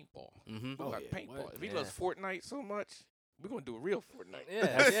out paintball. Mm-hmm. We Oh, got yeah, paintball. what? If he Yeah. loves Fortnite so much, we're gonna do a real Fortnite.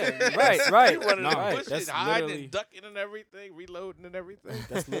 Yeah, Right. He running No, in the right. bushes, That's hiding literally- and ducking and everything, reloading and everything.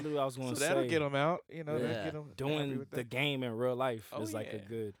 That's literally what I was So going to say. that'll get him out. You know, Yeah. that'll get him happy Doing with the that. game in real life Oh, is like a yeah.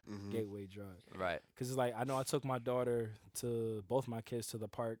 good Mhm. gateway drug. Right. Because it's like, I know I took my daughter to both my kids to the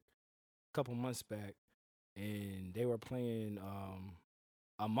park a couple months back, and they were playing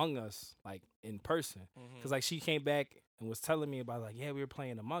Among Us like in person. Mhm. Because like she came back and was telling me about like, yeah, we were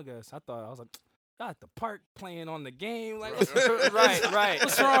playing Among Us. I was like, y'all at the park playing on the game, like right.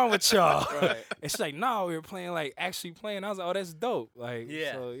 What's wrong with y'all? Right. And she's like, no, we were playing like actually playing. I was like, oh, that's dope. Like,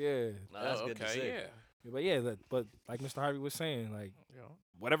 Yeah. so yeah. No, that's Oh, good to okay, see. yeah. But yeah, but like Mr. Harvey was saying, like You know,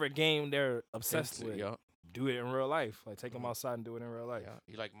 whatever game they're obsessed with, yeah. do it in real life. Like take them Mhm. outside and do it in real life. Yeah.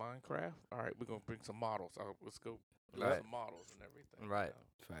 You like Minecraft? All right, we're gonna bring some models. Let's go build Right. some models and everything. Right.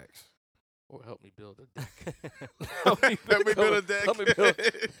 Facts. Or help me build a deck. Let me build a deck. Help me build.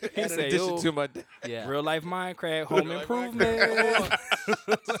 He Add an said, addition yo, to my deck. Yeah. real life Minecraft, home Real life improvement.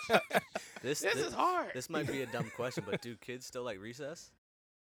 This This is hard. This might be a dumb question, but do kids still like recess?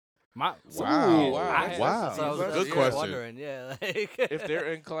 My Wow. Ooh, Wow. I had- Wow. That's what I was Good just question. wondering. Yeah. Like, If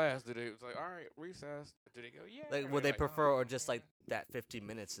they're in class, do they it's like, all right, recess? Do they go, yeah? like, Or would they like, prefer, "Oh, or just like that 15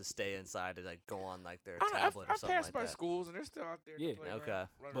 minutes to stay inside to like go on like their I tablet or I've something passed like by that? schools and they're still out there. Yeah. playing Okay. around,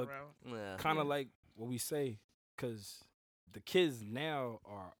 running But- around. Yeah. kind of like what we say, because the kids now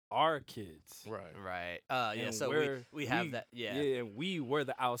are our kids. Right. Right. Yeah. And So we have that. Yeah. and we were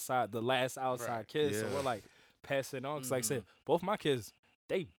the last outside Right. kids. So Yeah. we're like passing on. 'Cause like I said, Mhm. both my kids,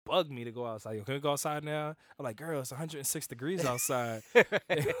 they bug me to go outside. Yo, can we go outside now? I'm like, girl, it's 106 degrees outside.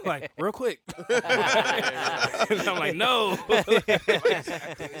 Like, real quick. And I'm like, no. I think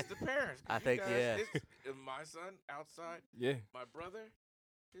it's the parents. 'cause I you think, guys- yeah. My son outside, Yeah. my brother,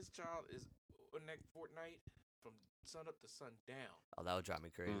 his child is on that Fortnite from sun up to sun down. Oh, that would drive me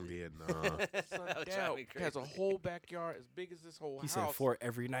crazy. Yeah, nah. Sun That would drive down. me Has a crazy. whole backyard as big as this whole He house. said Fort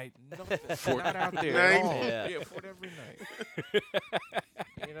every night. Nothing. Fort Not out there night? at all. Yeah. Yeah, Fort every night.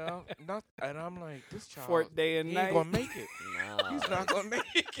 You know, not, and I'm like, this child, Fort day and he night. ain't gonna make it. No. He's not gonna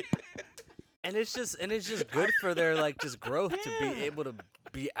make it. And it's just good for their like just growth to be able to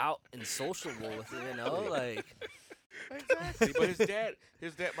be out and sociable with it, you know, like Exactly. But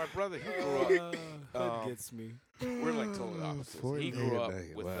his dad, my brother, he grew up. Hood gets me. We're like totally opposites. Fort He day grew and up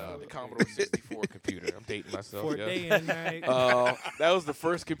night, with wow. the Commodore 64 computer. I'm dating myself. Fort yeah. day and night. That was the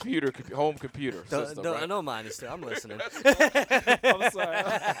first home computer system, don't, right? no mind is still. I'm listening. I'm sorry.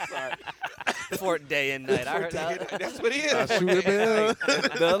 I'm sorry. Fort day and night. I heard that. That's what he is. I shoot him in.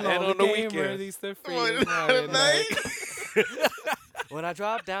 The And lonely on the gamer weekends. needs to free Fort his mind at night. When I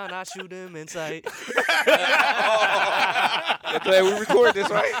drop down, I shoot him in sight. I'm glad we recorded this,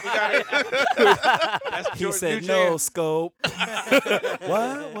 right? We got it. That's He Jordan said New no Jam. scope.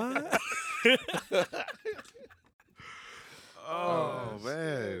 What? Oh,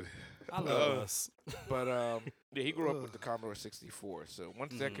 man. I love us. But yeah, he grew up with the Commodore Commodore 64. So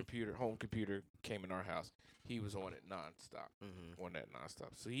once that home computer, came in our house, he was on it nonstop, on that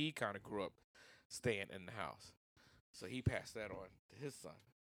nonstop. So he kind of grew up staying in the house. So he passed that on to his son,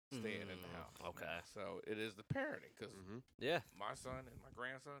 staying in the house. Okay. So it is the parenting, because my son and my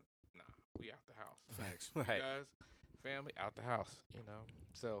grandson, nah, we out the house. Facts. You Right. guys, family, out the house,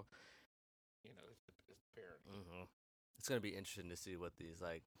 So, it's the parenting. It's gonna be interesting to see what these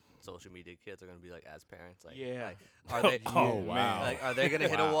like social media kids are gonna be like as parents. Like, Yeah. like, are they? Oh, wow. Like, are they gonna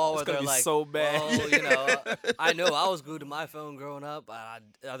hit a wall It's where gonna they're be like, so bad. well, I know I was glued to my phone growing up. Are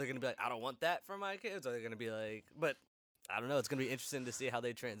they gonna be like, I don't want that for my kids? Or are they gonna be like, but I don't know. It's gonna be interesting to see how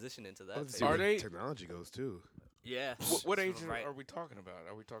they transition into that. Let's phase. see where they- technology goes too. Yeah. What age Right. are we talking about?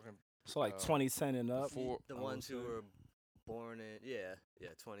 Are we talking So like 2010 and up. The ones who were born in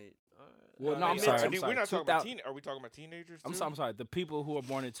 20. Well, no, I I'm mean, sorry. we're I'm sorry. not talking about 2000 Are we talking about teenagers? I'm too? sorry. I'm sorry. The people who are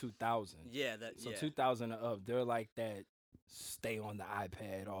born in 2000. Yeah, So 2000 and up, they're like that. Stay on the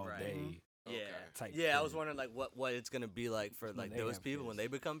iPad all Right. day. Yeah, type yeah. I was thing. wondering like what it's gonna be like for like they those have people when kids. they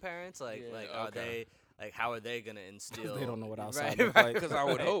become parents. Like Yeah, are okay. they like how are they gonna instill? They don't know what outside Right, looks right, like. Because I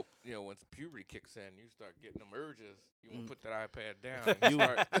would right. hope, when puberty kicks in, you start getting them urges. You want to put that iPad down.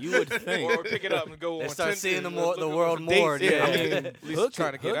 And You would think. or pick it up and go They on start Tinder seeing the and more- look the at world some more, dates. yeah. I Yeah. mean, At least Hood,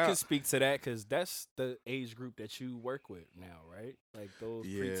 trying to get Hood out. can speak to that because that's the age group that you work with now, right? Like those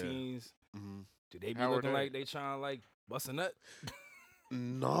Yeah. preteens. Do they be How are looking they? like they trying to like bust a nut?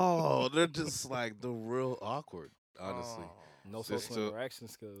 No, they're just like the real awkward. Honestly, Oh. No So- social so- interaction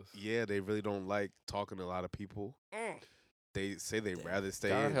skills. yeah, they really don't like talking to a lot of people. They say they'd rather stay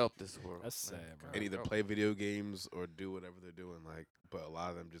God in help this world. That's man. sad, bro. God and either help. play video games or do whatever they're doing. Like, but a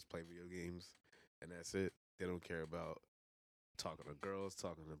lot of them just play video games, and that's it. They don't care about talking to girls,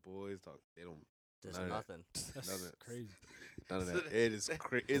 talking to boys. They don't. There's none of that. nothing. That's Nothing. crazy. None of that. It is.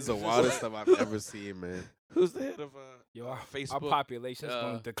 It's the wildest stuff I've ever seen, man. Who's the head of Yo, our our Facebook? population is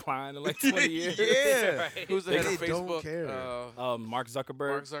going uh, to decline in like 20 years. Yeah. Who's the They head of don't Facebook? care. Mark Zuckerberg.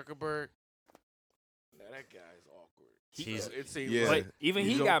 Mark Zuckerberg. Now that guy's awkward. He's- It seems Yeah. like But even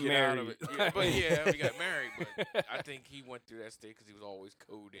you he don't got get out of married. it. Yeah, but yeah, he got married. But I think he went through that stage because he was always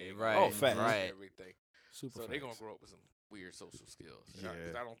coding. Right, Oh, facts. right. Everything. Super So they're gonna facts. grow up with some weird social skills. Yeah.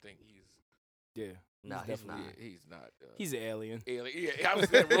 'Cause I don't think he's. Yeah. No, he's definitely- not. He's not. He's an alien. alien. Yeah, I was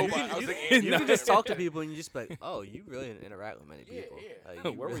thinking robot. I was thinking You No. can just talk to people and you just be like, oh, you really didn't interact with many Yeah, people. yeah. Like,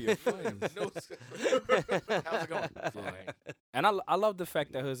 you Where were really- your friends? No, how's it going? Fine. And I love the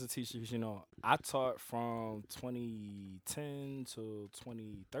fact that Hood's a teacher because, I taught from 2010 to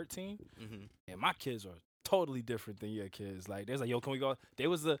 2013, Mhm. and my kids are totally different than your kids. Like, there's like, yo, can we go? They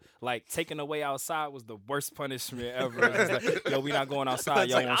was taking away outside was the worst punishment ever. It's like, yo, we not going outside. It's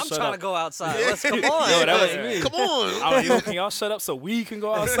Y'all like, won't I'm shut trying up. to go outside. Let's come on. Yo, that was Like, me. Come on. I was like, yo, can y'all shut up so we can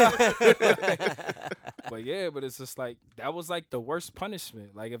go outside? But yeah, but it's just like that was like the worst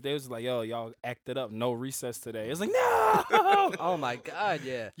punishment. Like if they was like, yo, y'all acted up, no recess today. It's like, no, Oh my God,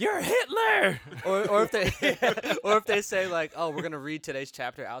 yeah. you're Hitler. Or if they or if they say like, oh, we're gonna read today's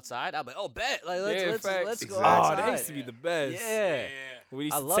chapter outside, I'll be like, oh, bet. Like let's facts. let's go Oh, outside. that used to be the best. Yeah, We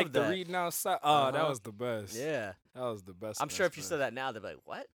used I to love take the that. reading outside. Oh, that Uh-huh. was the best. yeah. That was the best. I'm sure if you best. said that now, they'd be like,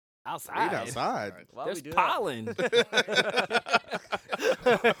 what? outside. Read outside. Why There's we do pollen.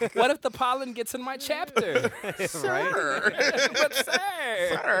 What if the pollen gets in my chapter? that? right? But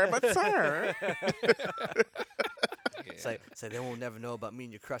sir. But sir. Say they won't never know about me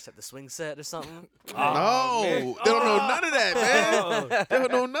and your crush at the swing set or something. Oh, No, man. they don't know none of that, man. They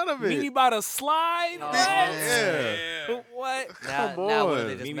don't know none of Mimi it. about to slide? Oh, What? Yeah. What? Now, Come now what are on.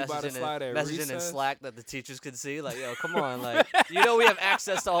 they just Mimi about to slide at messaging in recess? Slack that the teachers could see? Like, yo, come on, like, we have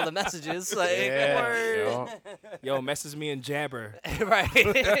access to all the messages. Like, Yeah. word. Yo, message me in Jabber. right.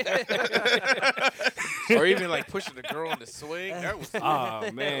 Or even like pushing the girl in the swing. That was Oh,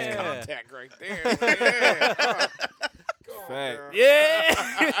 man. contact right there. Yeah. Fact. girl.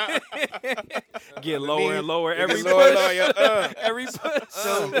 Yeah. Get lower and lower every lower, push. lower, Every push.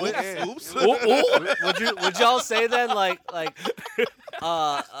 So, Oops. would y'all say then, like,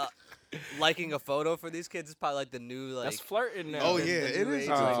 liking a photo for these kids is probably like the new like. That's flirting now. Oh, the- yeah, the it new is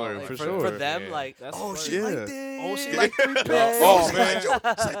age, flirting, like, for for sure. them, Yeah. like, That's oh, she flirting. liked it. Oh, she Yeah. like 3 pics. Oh,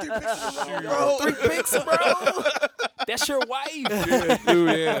 man. Bro. 3 pics, bro. That's your wife. Yeah,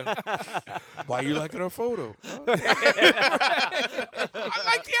 dude, yeah. Why you liking her photo? I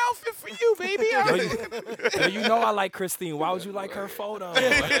like the outfit for you, baby. Yo, you know I like Christine. Why would you like her photo?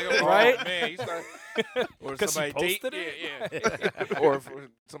 Right? Oh, man, you start, or 'Cause she somebody posted yeah. Or if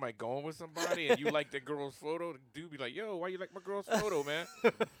somebody going with somebody and you like the girl's photo, the dude be like, yo, why you like my girl's photo, man?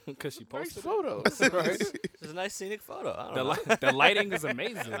 Because she Nice posted photo. Right. It's a nice scenic photo. I don't know. The lighting is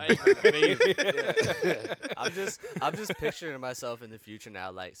amazing. I'm just picturing myself in the future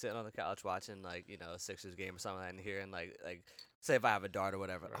now, like sitting on the couch watching like a Sixers game or something, and hearing like say if I have a daughter or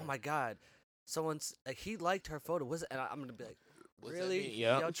whatever. Oh my God, someone's like he liked her photo. Was it? And I'm gonna be like, really?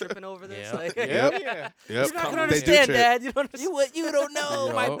 Yep. Y'all tripping over this? Yeah. Like, Yeah. Yep. You're not gonna They do understand, trip. Dad. You don't understand. You don't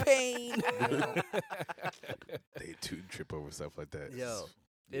know my Yo. pain. They do trip over stuff like that. Yo,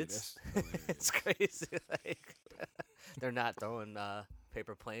 Yeah, it's that's it's crazy. Like they're not throwing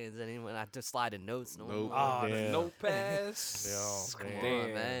paper planes anymore. Not just sliding notes no Nope. more. Ah, the Damn. no pass. Yo, Come man.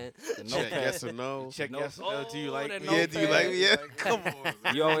 on, man. The no Check pass. yes or no. Check No- yes or no. Do you like the me? no Yeah, do you like me? Yeah. pass. Come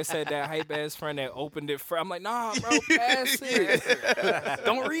on. You always had that hype ass friend that opened it. I'm like, nah, bro, pass it.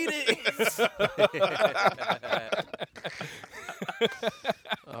 Don't read it.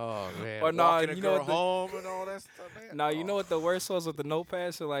 Oh man. Or nah, Walking a you know girl what the- home and all that stuff, man. No, you know what the worst was with the no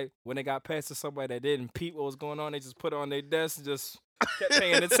pass? So like when they got passed to somebody that didn't peep what was going on, they just put it on their desk and just kept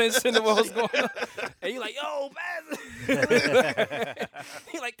paying attention to what was going on. And you like, yo, pass it.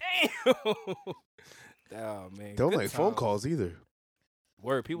 You like, damn. Oh man. Don't good like phone times. calls either.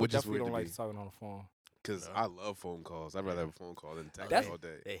 Word, people Which is definitely weird don't to like me. talking on the phone. Because I love phone calls. I'd rather have a phone call than text That's- all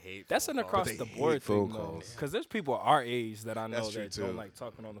day. They hate. That's phone an calls. across They the hate board phone thing, though. calls. Because there's people our age that I know That's true, that don't too. like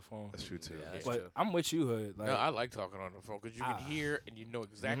talking on the phone. That's true too. Yeah, that's But true. I'm with you, Hood. Like, No, I like talking on the phone because you Ah. can hear and you know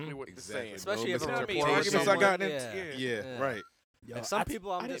exactly what Exactly. they're saying. Especially No if a misinterpretation. reporter or Arguments I got someone- in- Yeah, yeah. right. yo, Like some I t-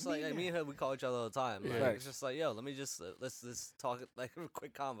 people, I'm I just didn't like, mean me and that. her, we call each other all the time. Like, Yeah. it's just like, yo, let me just let's talk like a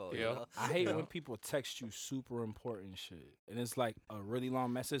quick convo. You Yeah. know? I hate Yeah. when people text you super important shit, and it's like a really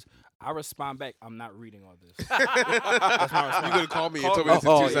long message. I respond back, I'm not reading all this. You're gonna call me and tell me Oh, this in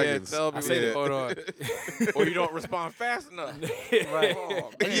 2 yeah, seconds. tell me I said that. it. Hold on. Or you don't respond fast enough. Right.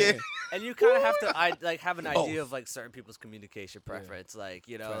 Oh, And man. you, and you kind of have to have an Oh. idea of like certain people's communication preference. Like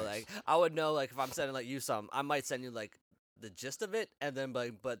Facts. like I would know like if I'm sending like you something, I might send you like the gist of it, and then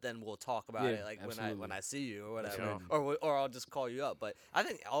but then we'll talk about Yeah, it like when absolutely. I see you or whatever, right. or I'll just call you up. But I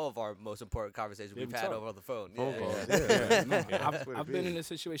think all of our most important conversations Yeah, we've we had talk. over the phone. Phone yeah. calls. Yeah, Yeah. no, Yeah. I've been in a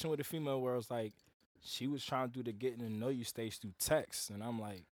situation with a female where it's like she was trying to do the getting to know you stage through text, and I'm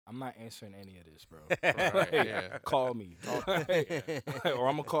like, I'm not answering any of this, bro. Right, yeah. Call me, or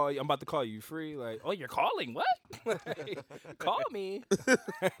I'm gonna call you. I'm about to call you. You free? Like, oh, you're calling? What? Call me.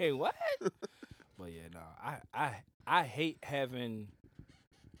 Hey, what? But yeah, no, I hate having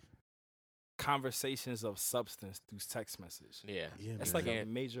conversations of substance through text message. Yeah. Yeah, That's man. like a Can't-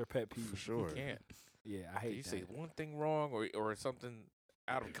 major pet peeve. For sure. You can't. Yeah, I hate You that. say one thing wrong or something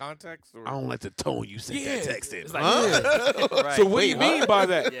out of context. Or I don't like the tone you sent that Yeah. text in. It's like, huh? Right. So what do you mean by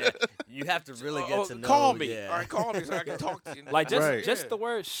that? Yeah, you have to really get to know. Call me. Yeah. All right, call me so I can talk to you. Like just Right. just the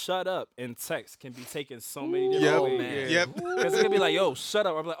word "shut up" in text can be taken so many different Yep. ways. man. Yep. Because it can be like, "Yo, shut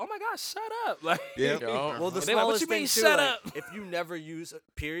up." I'm like, "Oh my god, shut up!" Like, Yep. Yo. Well, the And they like, what smallest you mean, thing too, shut like, up? if you never use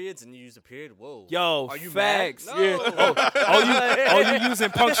periods and you use a period, whoa. yo, Are you facts. mad? Yeah. No. Oh, you using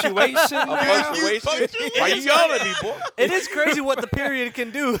punctuation? now? Why you yelling at me, boy? It is crazy what the period can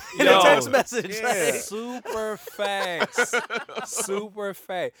do in Yo. a text message. Yeah. like- Super facts. Super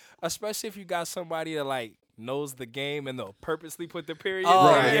fact. Especially if you got somebody that like knows the game and they'll purposely put the period.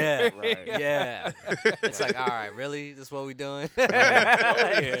 Oh right. yeah, Right. yeah. It's like, all right, really? This is what we doing? I'm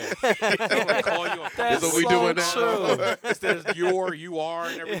gonna call you on That's what we so doing now. true. Instead of you are,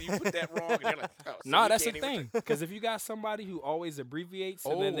 and everything, you put that wrong. And you're like, oh, so No, you that's the can't even- thing. Because if you got somebody who always abbreviates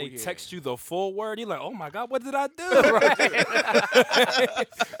and then Oh, they yeah. text you the full word, you're like, oh my God, what did I do?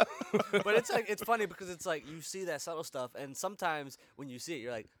 But it's like it's funny because it's like you see that subtle stuff, and sometimes when you see it,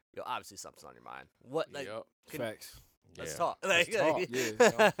 you're like, yo, obviously something's on your mind. What? Like, Yep. can- Facts. let's Yeah. talk. Let's Like,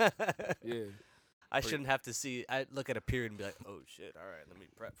 talk, like- Yeah. I shouldn't have to see. I look at a period and be like, "Oh shit! All right, let me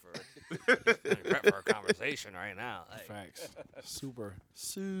prep for a conversation right now." Like, Facts. Super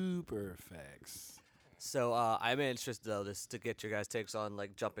facts. so I'm interested though, this to get your guys' takes on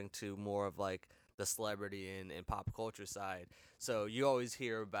like jumping to more of like the celebrity and pop culture side. So you always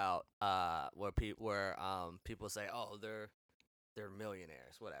hear about where people say, "Oh, they're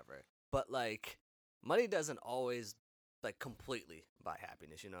millionaires, whatever," but like money doesn't always like completely buy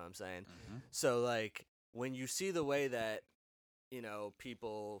happiness. You know what I'm saying? So like when you see the way that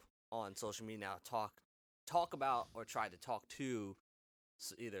people on social media now talk about or try to talk to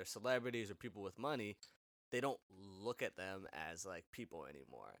either celebrities or people with money, they don't look at them as like people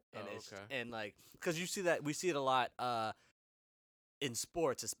anymore. And Oh, it's okay. and like because we see it a lot in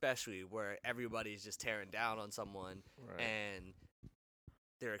sports, especially where everybody's just tearing down on someone Right. and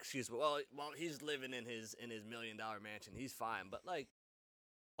their excuse, well, he's living in his $1 million mansion, he's fine. But like,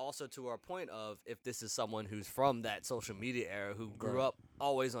 also to our point of if this is someone who's from that social media era who grew up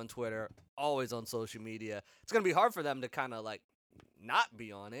always on Twitter, always on social media, it's gonna be hard for them to kind of like not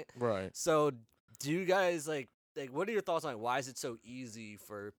be on it. Right. So do you guys like what are your thoughts on why is it so easy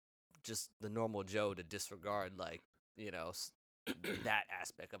for just the normal Joe to disregard like that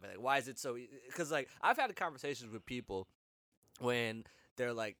aspect of it? Like, why is it so? Because like I've had conversations with people when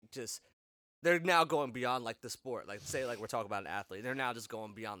they're like they're now going beyond like the sport. Like say like we're talking about an athlete, they're now just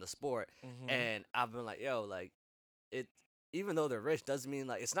going beyond the sport. And I've been like, yo, like it. Even though they're rich, doesn't mean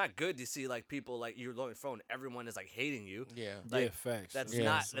like it's not good to see like people like you're on your phone, everyone is like hating you. Yeah. Like, facts.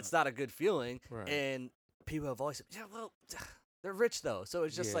 That's not a good feeling. Right. And people have always said, well, they're rich though, so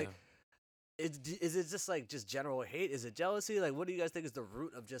it's just like. Is it just like just general hate? Is it jealousy? Like, what do you guys think is the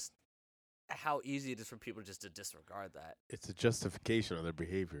root of just how easy it is for people just to disregard that? It's a justification of their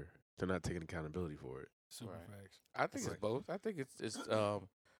behavior. They're not taking accountability for it. Super Right. facts. I think it's both. I think it's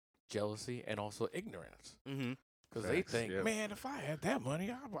jealousy and also ignorance. Mm-hmm. Because they Facts, think, yeah. man, if I had that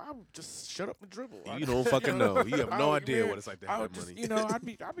money, I would just shut up and dribble. You don't fucking know. You have no idea what it's like to I have would that just,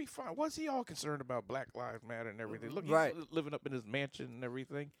 money. I'd be fine. What's he all concerned about? Black Lives Matter and everything. Look, Right. he's living up in his mansion and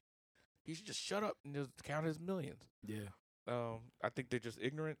everything. He should just shut up and just count his millions. Yeah. I think they're just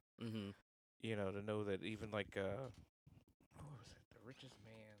ignorant. Mm-hmm. To know that even like what was it? The richest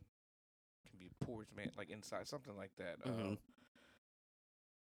man can be poorest man, like inside something like that. Mhm.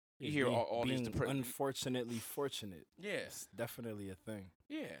 You hear all these being unfortunately fortunate. Yeah. It's definitely a thing.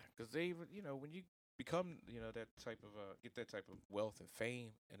 Yeah, because they even when you become that type of get that type of wealth and fame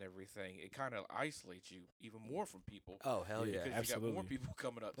and everything, it kind of isolates you even more from people. Oh hell yeah, Because you got more absolutely. people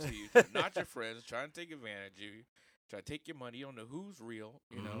coming up to you, not your friends, trying to take advantage of you, trying to take your money. You don't know who's real,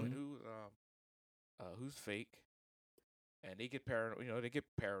 and who's fake, and they get paranoid. They get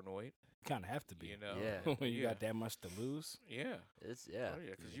paranoid. Kind of have to be. Yeah. When you got that much to lose. Yeah. It's Oh, yeah,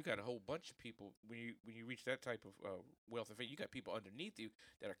 because you got a whole bunch of people when you reach that type of wealth and fame, you got people underneath you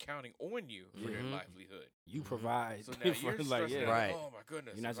that are counting on you for their Mhm. livelihood. You provide. So now for, you're like, stressing yeah. out, Right. oh my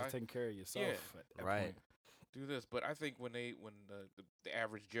goodness, You're not if just I taking care of yourself. Yeah. At that Right. point. do this, but I think when the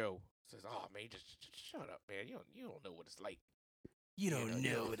average Joe says, "Oh man, just shut up, man. You don't know what it's like. You You don't don't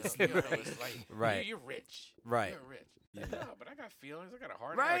know know what it's you don't know like. what it's like. Right. You're rich. Right. You're rich. Yeah. No, but I got feelings. I got a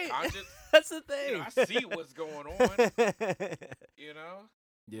heart. Right. I got a conscience. That's the thing. I see what's going on.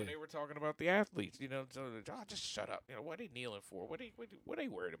 Yeah. When they were talking about the athletes, so just shut up. What are they kneeling for? What they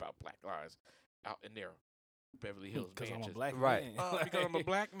worried about Black lives out in their Beverly Hills Because I'm a mansions? black Right. man. Because I'm a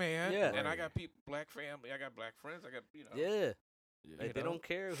black man, Yeah. and I got black family. I got black friends. I got Yeah. Yeah. Like, You they know? don't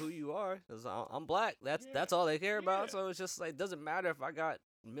care who you are. 'Cause I'm black. That's Yeah. that's all they care about. Yeah. So it's just like doesn't matter if I got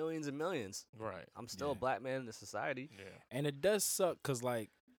millions and millions. right. I'm still a Yeah. black man in the society. Yeah. And it does suck because,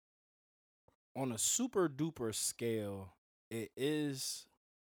 like, on a super duper scale, it is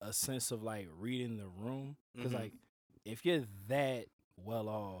a sense of like reading the room. Because, Mhm. like, if you're that well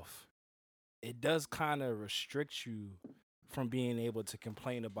off, it does kind of restrict you from being able to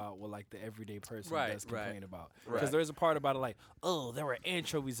complain about what like the everyday person Right, does right, complain about. Because right. there's a part about it like, oh, there were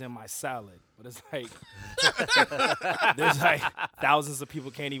anchovies in my salad, but it's like there's like thousands of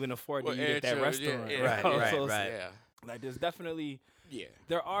people can't even afford to eat at that restaurant. Right, So right, it's right. Yeah. Like there's definitely Yeah.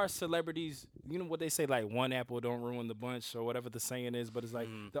 there are celebrities, you know what they say, like one apple don't ruin the bunch or whatever the saying is, but it's like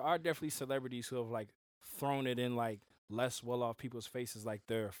Mhm. there are definitely celebrities who have like thrown it in like less well off people's faces like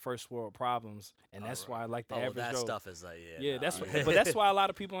their first world problems. And that's why like the Oh, average that Joe, stuff is like yeah, nah, that's yeah. what, but that's why a lot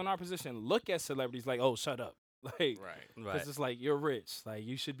of people in our position look at celebrities like, oh, shut up. Like, Right. right. because it's like you're rich, like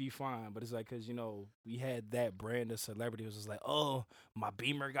you should be fine. But it's like because we had that brand of celebrity. It was just like, oh, my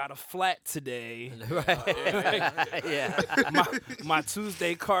Beamer got a flat today. Right. Yeah. my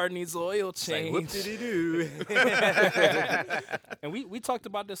Tuesday car needs oil It's like, change. whoop-de-doo. And we talked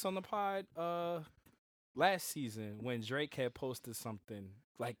about this on the pod last season when Drake had posted something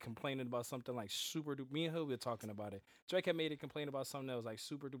like complaining about something like super duper. Me and Hill were talking about it. Drake had made a complaint about something that was like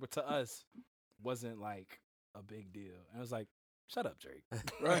super duper to us wasn't like a big deal. And I was like, shut up, Drake.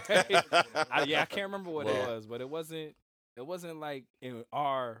 Right? I can't remember what it was, but it wasn't like in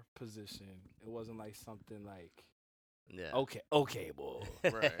our position. It wasn't like something like Yeah. okay, boy.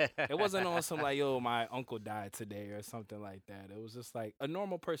 Right. It wasn't on some like, yo, my uncle died today or something like that. It was just like a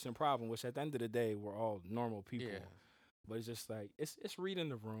normal person problem, which at the end of the day, we're all normal people. Yeah. But it's just like it's reading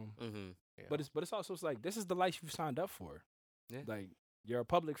the room. Mm-hmm. Yeah. But it's also like this is the life you've signed up for. Yeah. Like you're a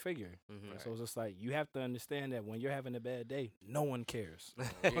public figure. Mm-hmm. So it's just like you have to understand that when you're having a bad day, no one cares.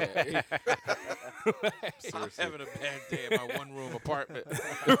 Yeah. I'm Seriously. having a bad day in my one-room apartment.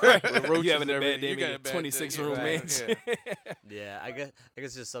 Right. With roaches You having a and bad day everything. You in got your a bad 26 day. room Yeah. mansion. Yeah. Yeah, I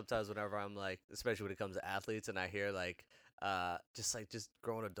guess just sometimes whenever I'm like, especially when it comes to athletes, and I hear like just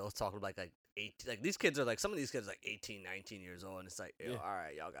grown adults talking like 18, like these kids are like, some of these kids are like 18, 19 years old, and it's like, yo, Yeah. all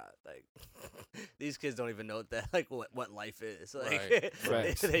right, y'all got like these kids don't even know that like what life is. Like Right.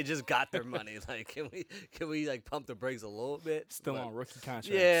 Facts. they just got their money. Like can we like pump the brakes a little bit? Still But- on rookie contracts.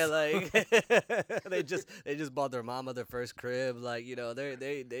 Yeah, like they just bought their mama their first crib. Like, you know,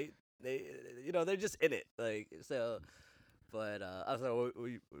 they you know, they're just in it. Like, so, but I was like, what were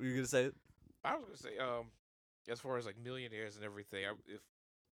you gonna say? I was gonna say, as far as like millionaires and everything, if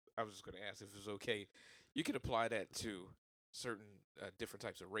I was just gonna ask if it was okay, you can apply that to certain different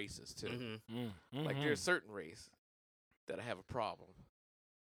types of races too. Mm-hmm. Like there's certain race that have a problem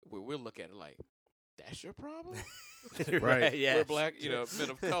where we'll look at it like, that's your problem. Right. Yeah. We're black, you know,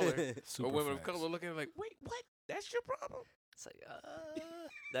 men of color Super or women facts. of color looking at it like, wait, what? That's your problem. It's like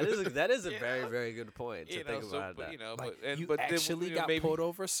that is a You very know? very good point to You know, think so about but, that. you know, Like, but you but actually then, got maybe, pulled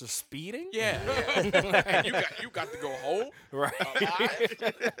over for speeding? Yeah, yeah. And you got to go home. Right.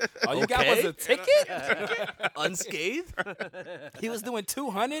 Alive. All you got was Okay. a ticket? Unscathed. He was doing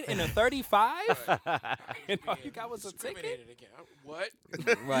 200 in a 35? And all you got was a ticket? Discriminated again. What?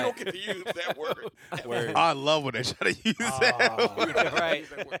 Right. You don't get to use that word. Word. I love when they try to use that. Right.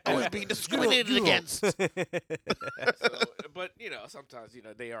 I was being discriminated against. So, but you know, sometimes you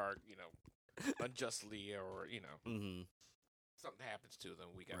know they are unjustly or Mm-hmm. something happens to them.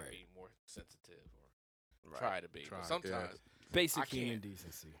 We gotta Right. be more sensitive or try to be. Try, But yeah. sometimes, Basic I can't. human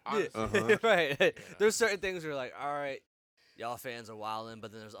decency. honestly, Uh-huh. Right. There's certain things where you're like, all right, y'all fans are wilding,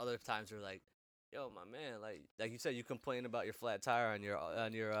 but then there's other times where you're like, yo, my man, like you said, you complain about your flat tire on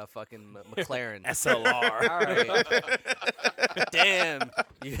your fucking McLaren. SLR. All right. Damn,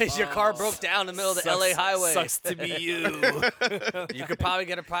 your car broke down in the middle of the LA highway. Sucks to be you. You could probably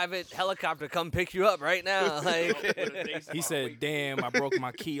get a private helicopter to come pick you up right now. Like, He said, damn, I broke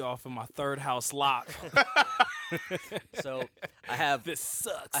my key off in my third house lock. so I have This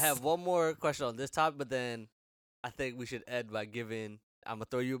sucks. I have one more question on this topic, but then I think we should end by giving. I'm gonna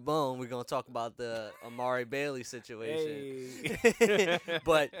throw you a bone. We're gonna talk about the Amari Bailey situation. Hey.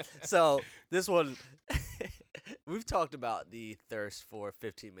 But so this one, we've talked about the thirst for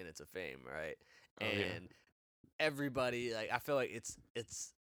 15 minutes of fame, right? Oh, yeah. And everybody, like, I feel like it's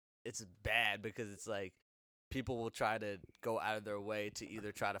bad because it's like people will try to go out of their way to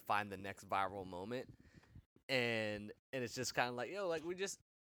either try to find the next viral moment, and it's just kind of like, yo, like we just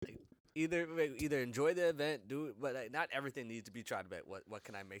like, either enjoy the event, do it, but like, not everything needs to be tried to be like, what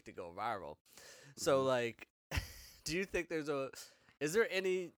can I make to go viral? So like, do you think is there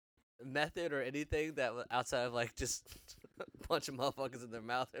any method or anything that outside of like just punch motherfuckers in their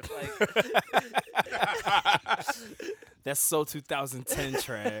mouth if like That's so 2010,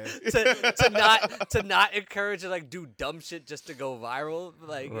 Trav. to not encourage and like do dumb shit just to go viral?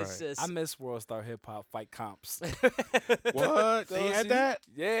 Like it's Right. just I miss World Star Hip Hop fight comps. What? They Those had seasons- that?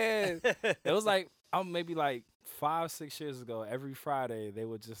 Yeah. It was like, maybe like 5-6 years ago, every Friday, they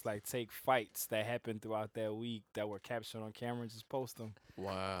would just like take fights that happened throughout that week that were captured on camera and just post them.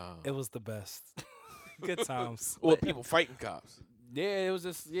 Wow. It was the best. Good times. Well, people fighting cops. Yeah, it was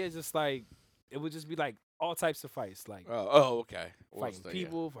just like, it would just be like all types of fights, like Oh, okay. fighting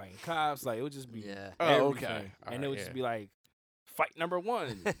people, fighting cops. Like, it would just be Yeah. Oh, everything. okay. And Alright, it would yeah. just be like, fight number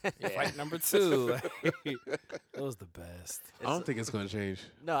 1, Yeah. fight number 2. It was the best. I don't think it's going to change.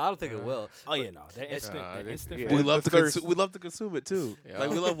 No, I don't think it will. Oh, yeah, no. That instant, Nah, that it- instant yeah. fight. We love the to thirst. we love to consume it too. Yeah. Like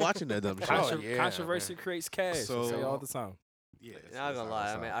we love watching that dumb shit. Oh, yeah, Controversy creates cash. So, So- say all the time. Yeah, Not gonna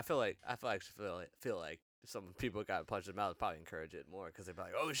lie. I mean, I feel like some people got punched in the mouth probably encourage it more because they're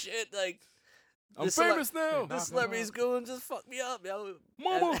like, oh shit, like I'm this cele- famous now. this celebrity's going just fuck me up, yo.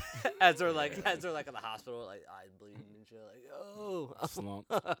 Mama. As they're like in the hospital, like eyes bleeding and shit, like oh. Slump.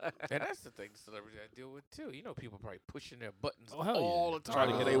 And that's the thing the celebrities I deal with too. You know, people probably pushing their buttons Oh, hell yeah. all the Trying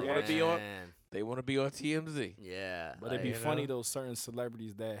time. to get They a want to be on. Man. They want to be on TMZ. Yeah. But it'd be you funny know? those certain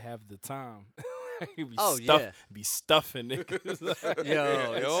celebrities that have the time. be Oh, stuff, yeah. be stuffing niggas.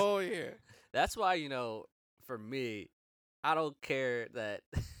 Yo, it's- Oh yeah. That's why, for me, I don't care that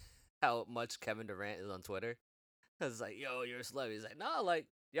how much Kevin Durant is on Twitter. Cause it's like, yo, you're a celebrity. He's like, no, like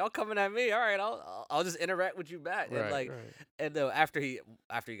y'all coming at me. All right, I'll just interact with you back. And Right, like, right. and though after he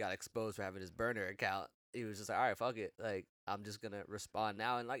got exposed for having his burner account, he was just like, all right, fuck it. Like, I'm just gonna respond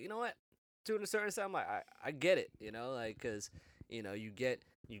now. And like, you know what? To a certain extent, I'm like, I get it. Like, cause you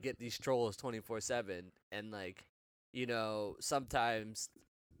get these trolls 24/7, and like, sometimes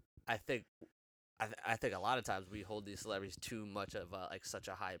I think a lot of times we hold these celebrities too much of like such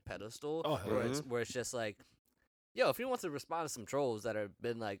a high pedestal, Oh, hell where it's just like, yo, if he wants to respond to some trolls that have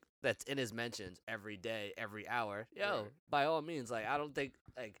been like that's in his mentions every day, every hour, yo, Right. by all means, like I don't think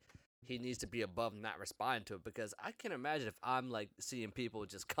like he needs to be above not responding to it, because I can imagine if I'm like seeing people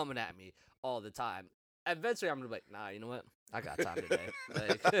just coming at me all the time. Eventually, I'm gonna be like, nah, you know what? I got time today.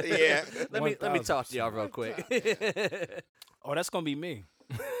 Like, Yeah. let me talk to y'all real quick. Oh, that's gonna be me.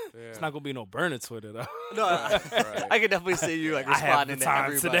 It's not gonna be no burner Twitter though. No, I can definitely see you like I have the responding to time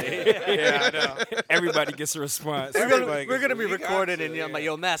everybody. today. Yeah, I know. Everybody gets a response. We're gonna be recorded, and I'm like,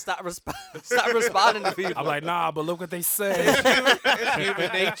 yo, Matt, stop responding to people. I'm like, nah, but look what they say. It's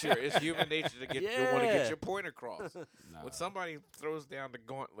human nature. It's human nature to want to Yeah. get your point across. When somebody throws down the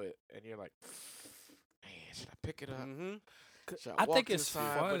gauntlet and you're like, man, should I pick it up? Mm-hmm. Should I walk think to the it's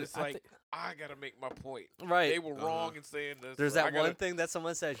side? fun. But it's I like, thi- I gotta make my point. Right. They were wrong in saying this. There's so that I gotta, one thing that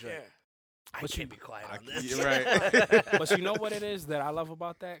someone says, you're Yeah. like, I But can't you- be quiet on this. You're right. But you know what it is that I love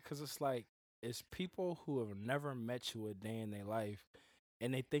about that? Because it's like, it's people who have never met you a day in their life,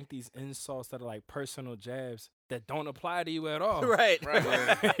 and they think these insults that are like personal jabs that don't apply to you at all. Right. Right.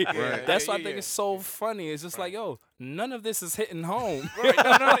 Right. That's why I Yeah, think yeah. it's so funny. It's just like, yo, none of this is hitting home. Right.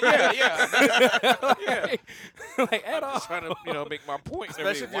 No, yeah. Like, at I'm all. just trying to, make my point.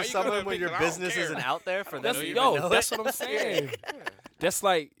 Especially if you're someone when your business isn't out there for them That's, to even yo, know that's it. what I'm saying. That's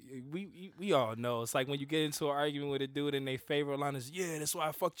like we all know. It's like when you get into an argument with a dude and their favorite line is, "Yeah, that's why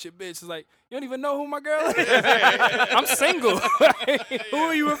I fucked your bitch." It's like, you don't even know who my girl is. I'm single. Who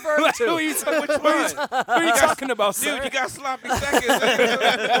are you referring to? Who are you talking about, sir? Dude, you got sloppy seconds.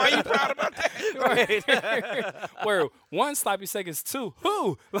 Why are you proud about that? Right. Where one sloppy seconds, two.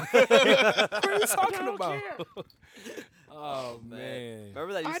 Who? What are you talking about? Oh man.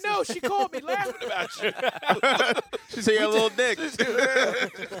 Remember that? I know. She called me laughing about you. She said, "Your little dick."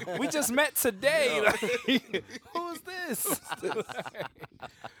 We just met today. Like, who's this?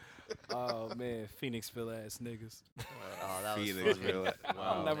 Oh man, Phoenixville ass niggas. Oh, that was Phoenix, funny. really.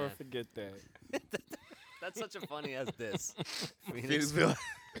 I'll Oh, never man. forget that. That's such a funny as this. Phoenixville.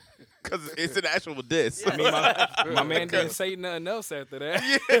 Because it's an actual diss. I mean, my man didn't say nothing else after that.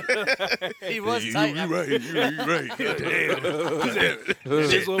 He was tight. You right. You right.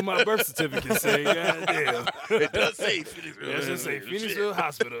 This is what my birth certificate say. Goddamn. It does say Phoenixville. It should say Phoenixville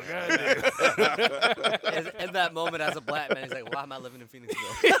Hospital. Goddamn. In that moment, as a black man, he's like, "Why am I living in Phoenixville?"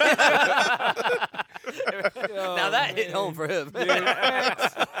 Now that hit home for him.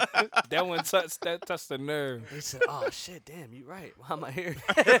 That one touched the nerve. He said, "Oh shit, damn, you right. Why am I here?"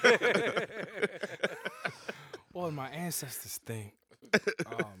 Boy, my ancestors think.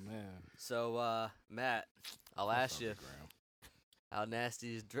 Oh man. So, Matt, I'll ask you, how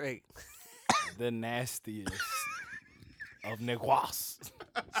nasty is Drake? The nastiest of niggas.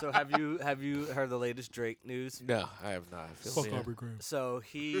 So, have you heard the latest Drake news? No, I have not. Fuck Aubrey Graham. So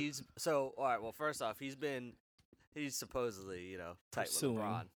all right. Well, first off, he's supposedly tight with Pursuing.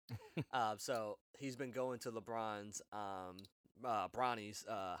 LeBron. So he's been going to LeBron's Bronny's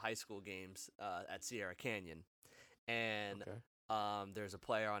high school games at Sierra Canyon, and there's a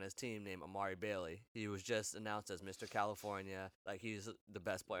player on his team named Amari Bailey. He was just announced as Mr. California, like he's the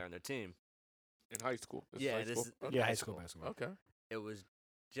best player on their team. In high school. Yeah, high this school? is- Okay. Yeah, high school basketball. Okay. It was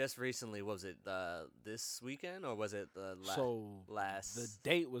just recently. Was it this weekend or was it the last? The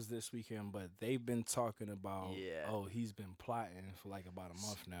date was this weekend, but they've been talking about. Yeah. Oh, he's been plotting for like about a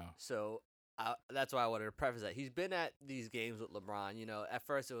month now. So that's why I wanted to preface that. He's been at these games with LeBron. At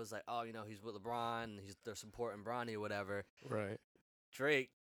first it was like, oh, he's with LeBron, and they're supporting Bronny or whatever. Right. Drake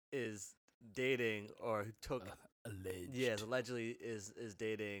is dating or took, Alleged. yes, allegedly is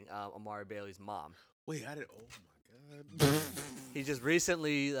dating Amari Bailey's mom. Wait, I didn't. Oh my god. He just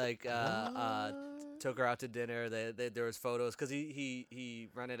recently took her out to dinner. There was photos because he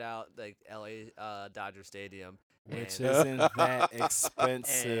rented out like L.A. Dodger Stadium. Which and, isn't that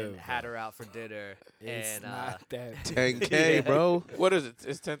expensive. and had her out for dinner. It's and not that. 10K, bro. What is it?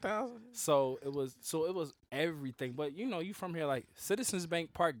 It's 10,000. So it was everything. But you from here, like Citizens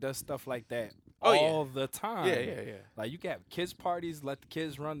Bank Park does stuff like that Oh, yeah. all the time. Yeah. Like you can have kids parties, let the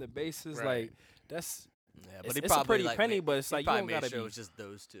kids run the bases. Right. Like that's Yeah, It's- he it's a probably pretty like, penny, ma- but it's he like you probably don't made gotta sure be- it was just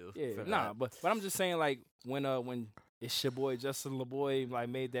those two. yeah. for Nah, that. but I'm just saying like when it's your boy Justin LeBoy like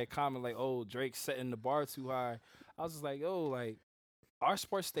made that comment like, oh, Drake's setting the bar too high. I was just like, oh, like our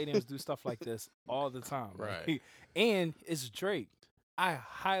sports stadiums do stuff like this all the time. Right. Like, and it's Drake. I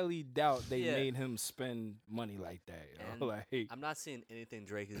highly doubt they Yeah. made him spend money like that. And Like I'm not seeing anything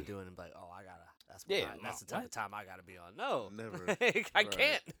Drake is doing and be like, oh, I gotta. That's Yeah, that's no, the type what? of time I gotta be on. No, Never. I Right.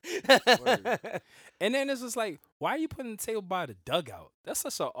 can't. And then it's just like, why are you putting the table by the dugout? That's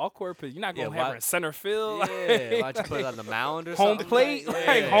such an awkward position. You're not Yeah, gonna have why- her in center field. Yeah, why don't you put it on the mound or home something? plate, Like,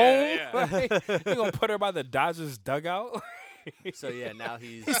 like yeah. home. Like, you gonna put her by the Dodgers dugout? So yeah, now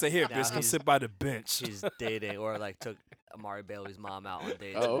he's. He said, "Here, now bitch, come he's- sit by the bench." He's dating or like took Amari Bailey's mom out on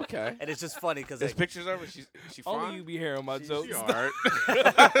dates. Oh, okay. And it's just funny because There's pictures of her. She fine. Only you be hearing my jokes. She art.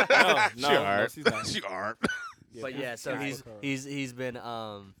 No, she's not. She art. But yeah, so she's he's been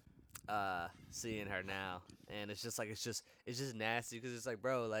seeing her now, and it's just nasty because it's like,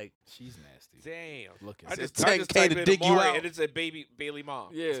 bro, like She's nasty. Damn. Look I at just 10K typed to in dig you Amari out. and it's a baby Bailey mom.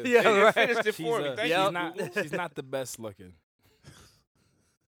 Yeah. Yeah, They right. finished it She's, for me. Thank she's you. not. She's not the best looking.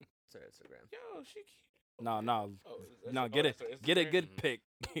 it's her Instagram. Yo, she. No. Oh, that's No, her- get oh, it. that's her Get a Instagram? good pic.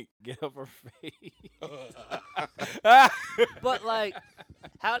 Get up her face. But like,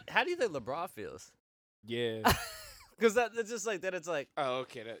 how do you think LeBron feels? Yeah. Because that's just like that. It's like, Oh,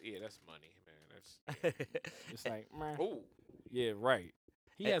 okay. That's money, man. It's like, meh. Oh, Yeah, right.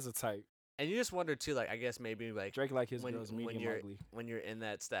 He Hey. has a type. and you just wonder too. Like, I guess maybe like Drake like his when girls when medium you're ugly. when you're in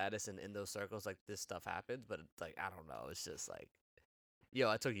that status and in those circles, like this stuff happens. But it's like, I don't know. It's just like, yo,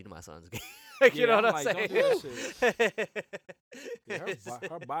 I took you to my son's game. Like, you Yeah, know I'm what I'm like, saying? don't do that Yeah, It's-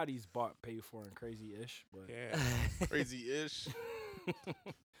 her body's bought, paid for, and crazy-ish. But yeah. Crazy-ish.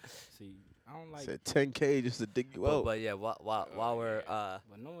 see, I don't like. Said 10K just to dig you out. but yeah, while we're But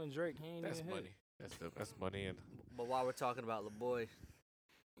knowing Drake, he ain't That's even money. That's money and. but while we're talking about LeBoy,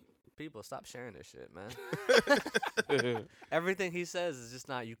 people stop sharing this shit, man. Everything he says is just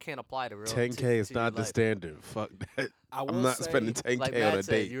not. You can't apply to real. 10K to is your not the life. standard. Fuck that. I will I'm not say, spending 10K Like on Matt a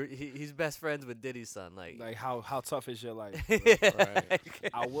said, date. he's best friends with Diddy's son. Like how tough is your life? Right.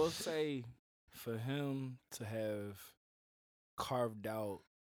 I will say, for him to have carved out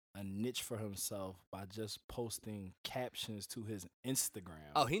a niche for himself by just posting captions to his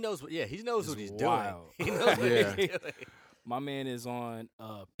Instagram. Oh, he knows. Yeah, he knows what It's he's doing. wild. He knows what Yeah. he's doing. My man is on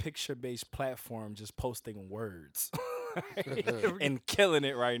a picture-based platform just posting words and killing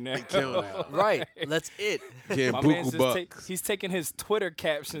it right now. killing it. Right, that's it. Getting My man's buku just bucks. he's taking his Twitter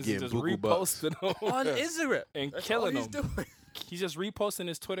captions and Getting just buku bucks. reposting them On Instagram and That's killing all he's them. doing. He's just reposting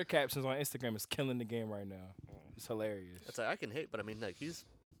his Twitter captions on Instagram. It's killing the game right now. It's hilarious. It's like I can hate, but I mean, like he's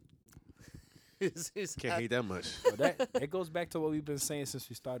Can't hate that much. But that goes back to what we've been saying since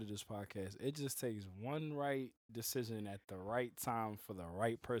we started this podcast. It just takes one right decision at the right time for the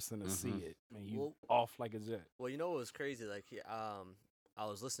right person to see it, and you Well- off like a jet. Well, you know what was crazy? Like I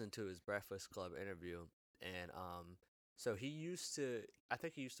was listening to his Breakfast Club interview, and so he used to. I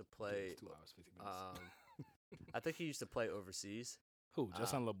think he used to play. It's 2 hours 50 minutes. I think he used to play overseas. Who?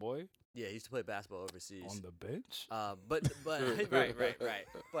 Justin LeBoy Yeah, he used to play basketball overseas. on the bench? But right.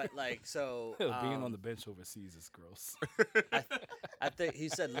 But like so, Being on the bench overseas is gross. I think he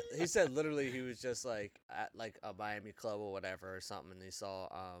said literally he was just like at like a Miami club or whatever or something, and he saw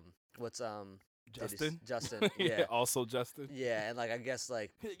what's Justin, yeah. Also Justin. Yeah, and like I guess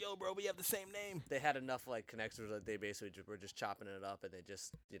like Yo, bro, we have the same name. they had enough like connections that they basically were just chopping it up, and they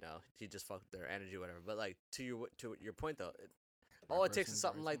just he just fucked their energy or whatever. But like to your point though, all it takes person, is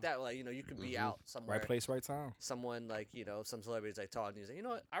something right like that. Like you could be out somewhere, Right place, right time. someone like some celebrities like talking, and you say, you know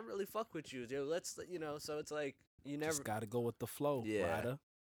what, I really fuck with you, dude. Let's so it's like you never. Just gotta go with the flow, Yeah. Ryder.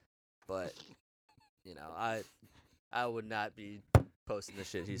 But I would not be posting the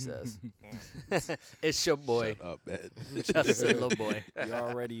shit he says. It's your boy, Shut up, man. Justin little boy. You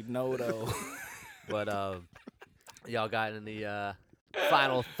already know though. But y'all got any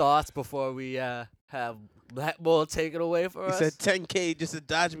final thoughts before we have Black Bull take it away for He us? said 10K just to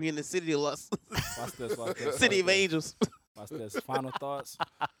dodge me in the city of Los. Watch this. Watch this. City watch of this. Angels. Watch this. Final thoughts.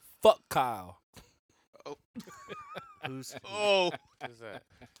 Fuck Kyle. Who's Oh, Who's that?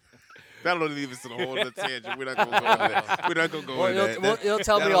 that'll leave us in a whole other tangent. We're not gonna go on that. We're not gonna go Well, on that. you'll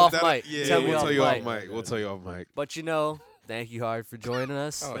tell me That'll- off that'll- mic. Yeah, Tell me we'll off tell you off mic. mic. We'll tell you off mic. But thank you hard for joining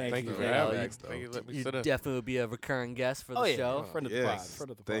us. Oh, Thank thank you you for for having having me. me. Thank you. Let me You sit up. definitely will be a recurring guest for the Oh yeah, show. friend of the pod. Yes,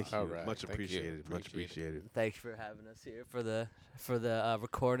 Friend of the pod. thank you. All right, Much thank you. appreciated. Much Appreciate appreciated. Thank you for having us here for the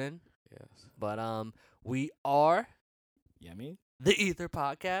recording. Yes. But we are Yeah, I mean, the Ether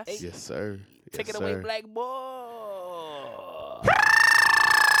Podcast. Yes, sir. take Yes, it away, sir. Black Boy.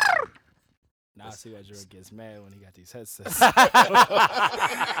 Now I see why Jordan gets mad when he got these headsets.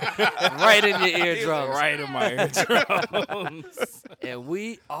 Right in your eardrums. Right in my eardrums. And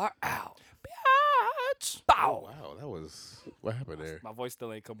we are out. Bitch. Oh, wow, that was what happened there. My voice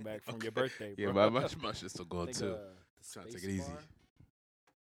still ain't come back from your birthday, bro. Yeah, my shit's still going Think, too. the Trying to take space it easy. bar.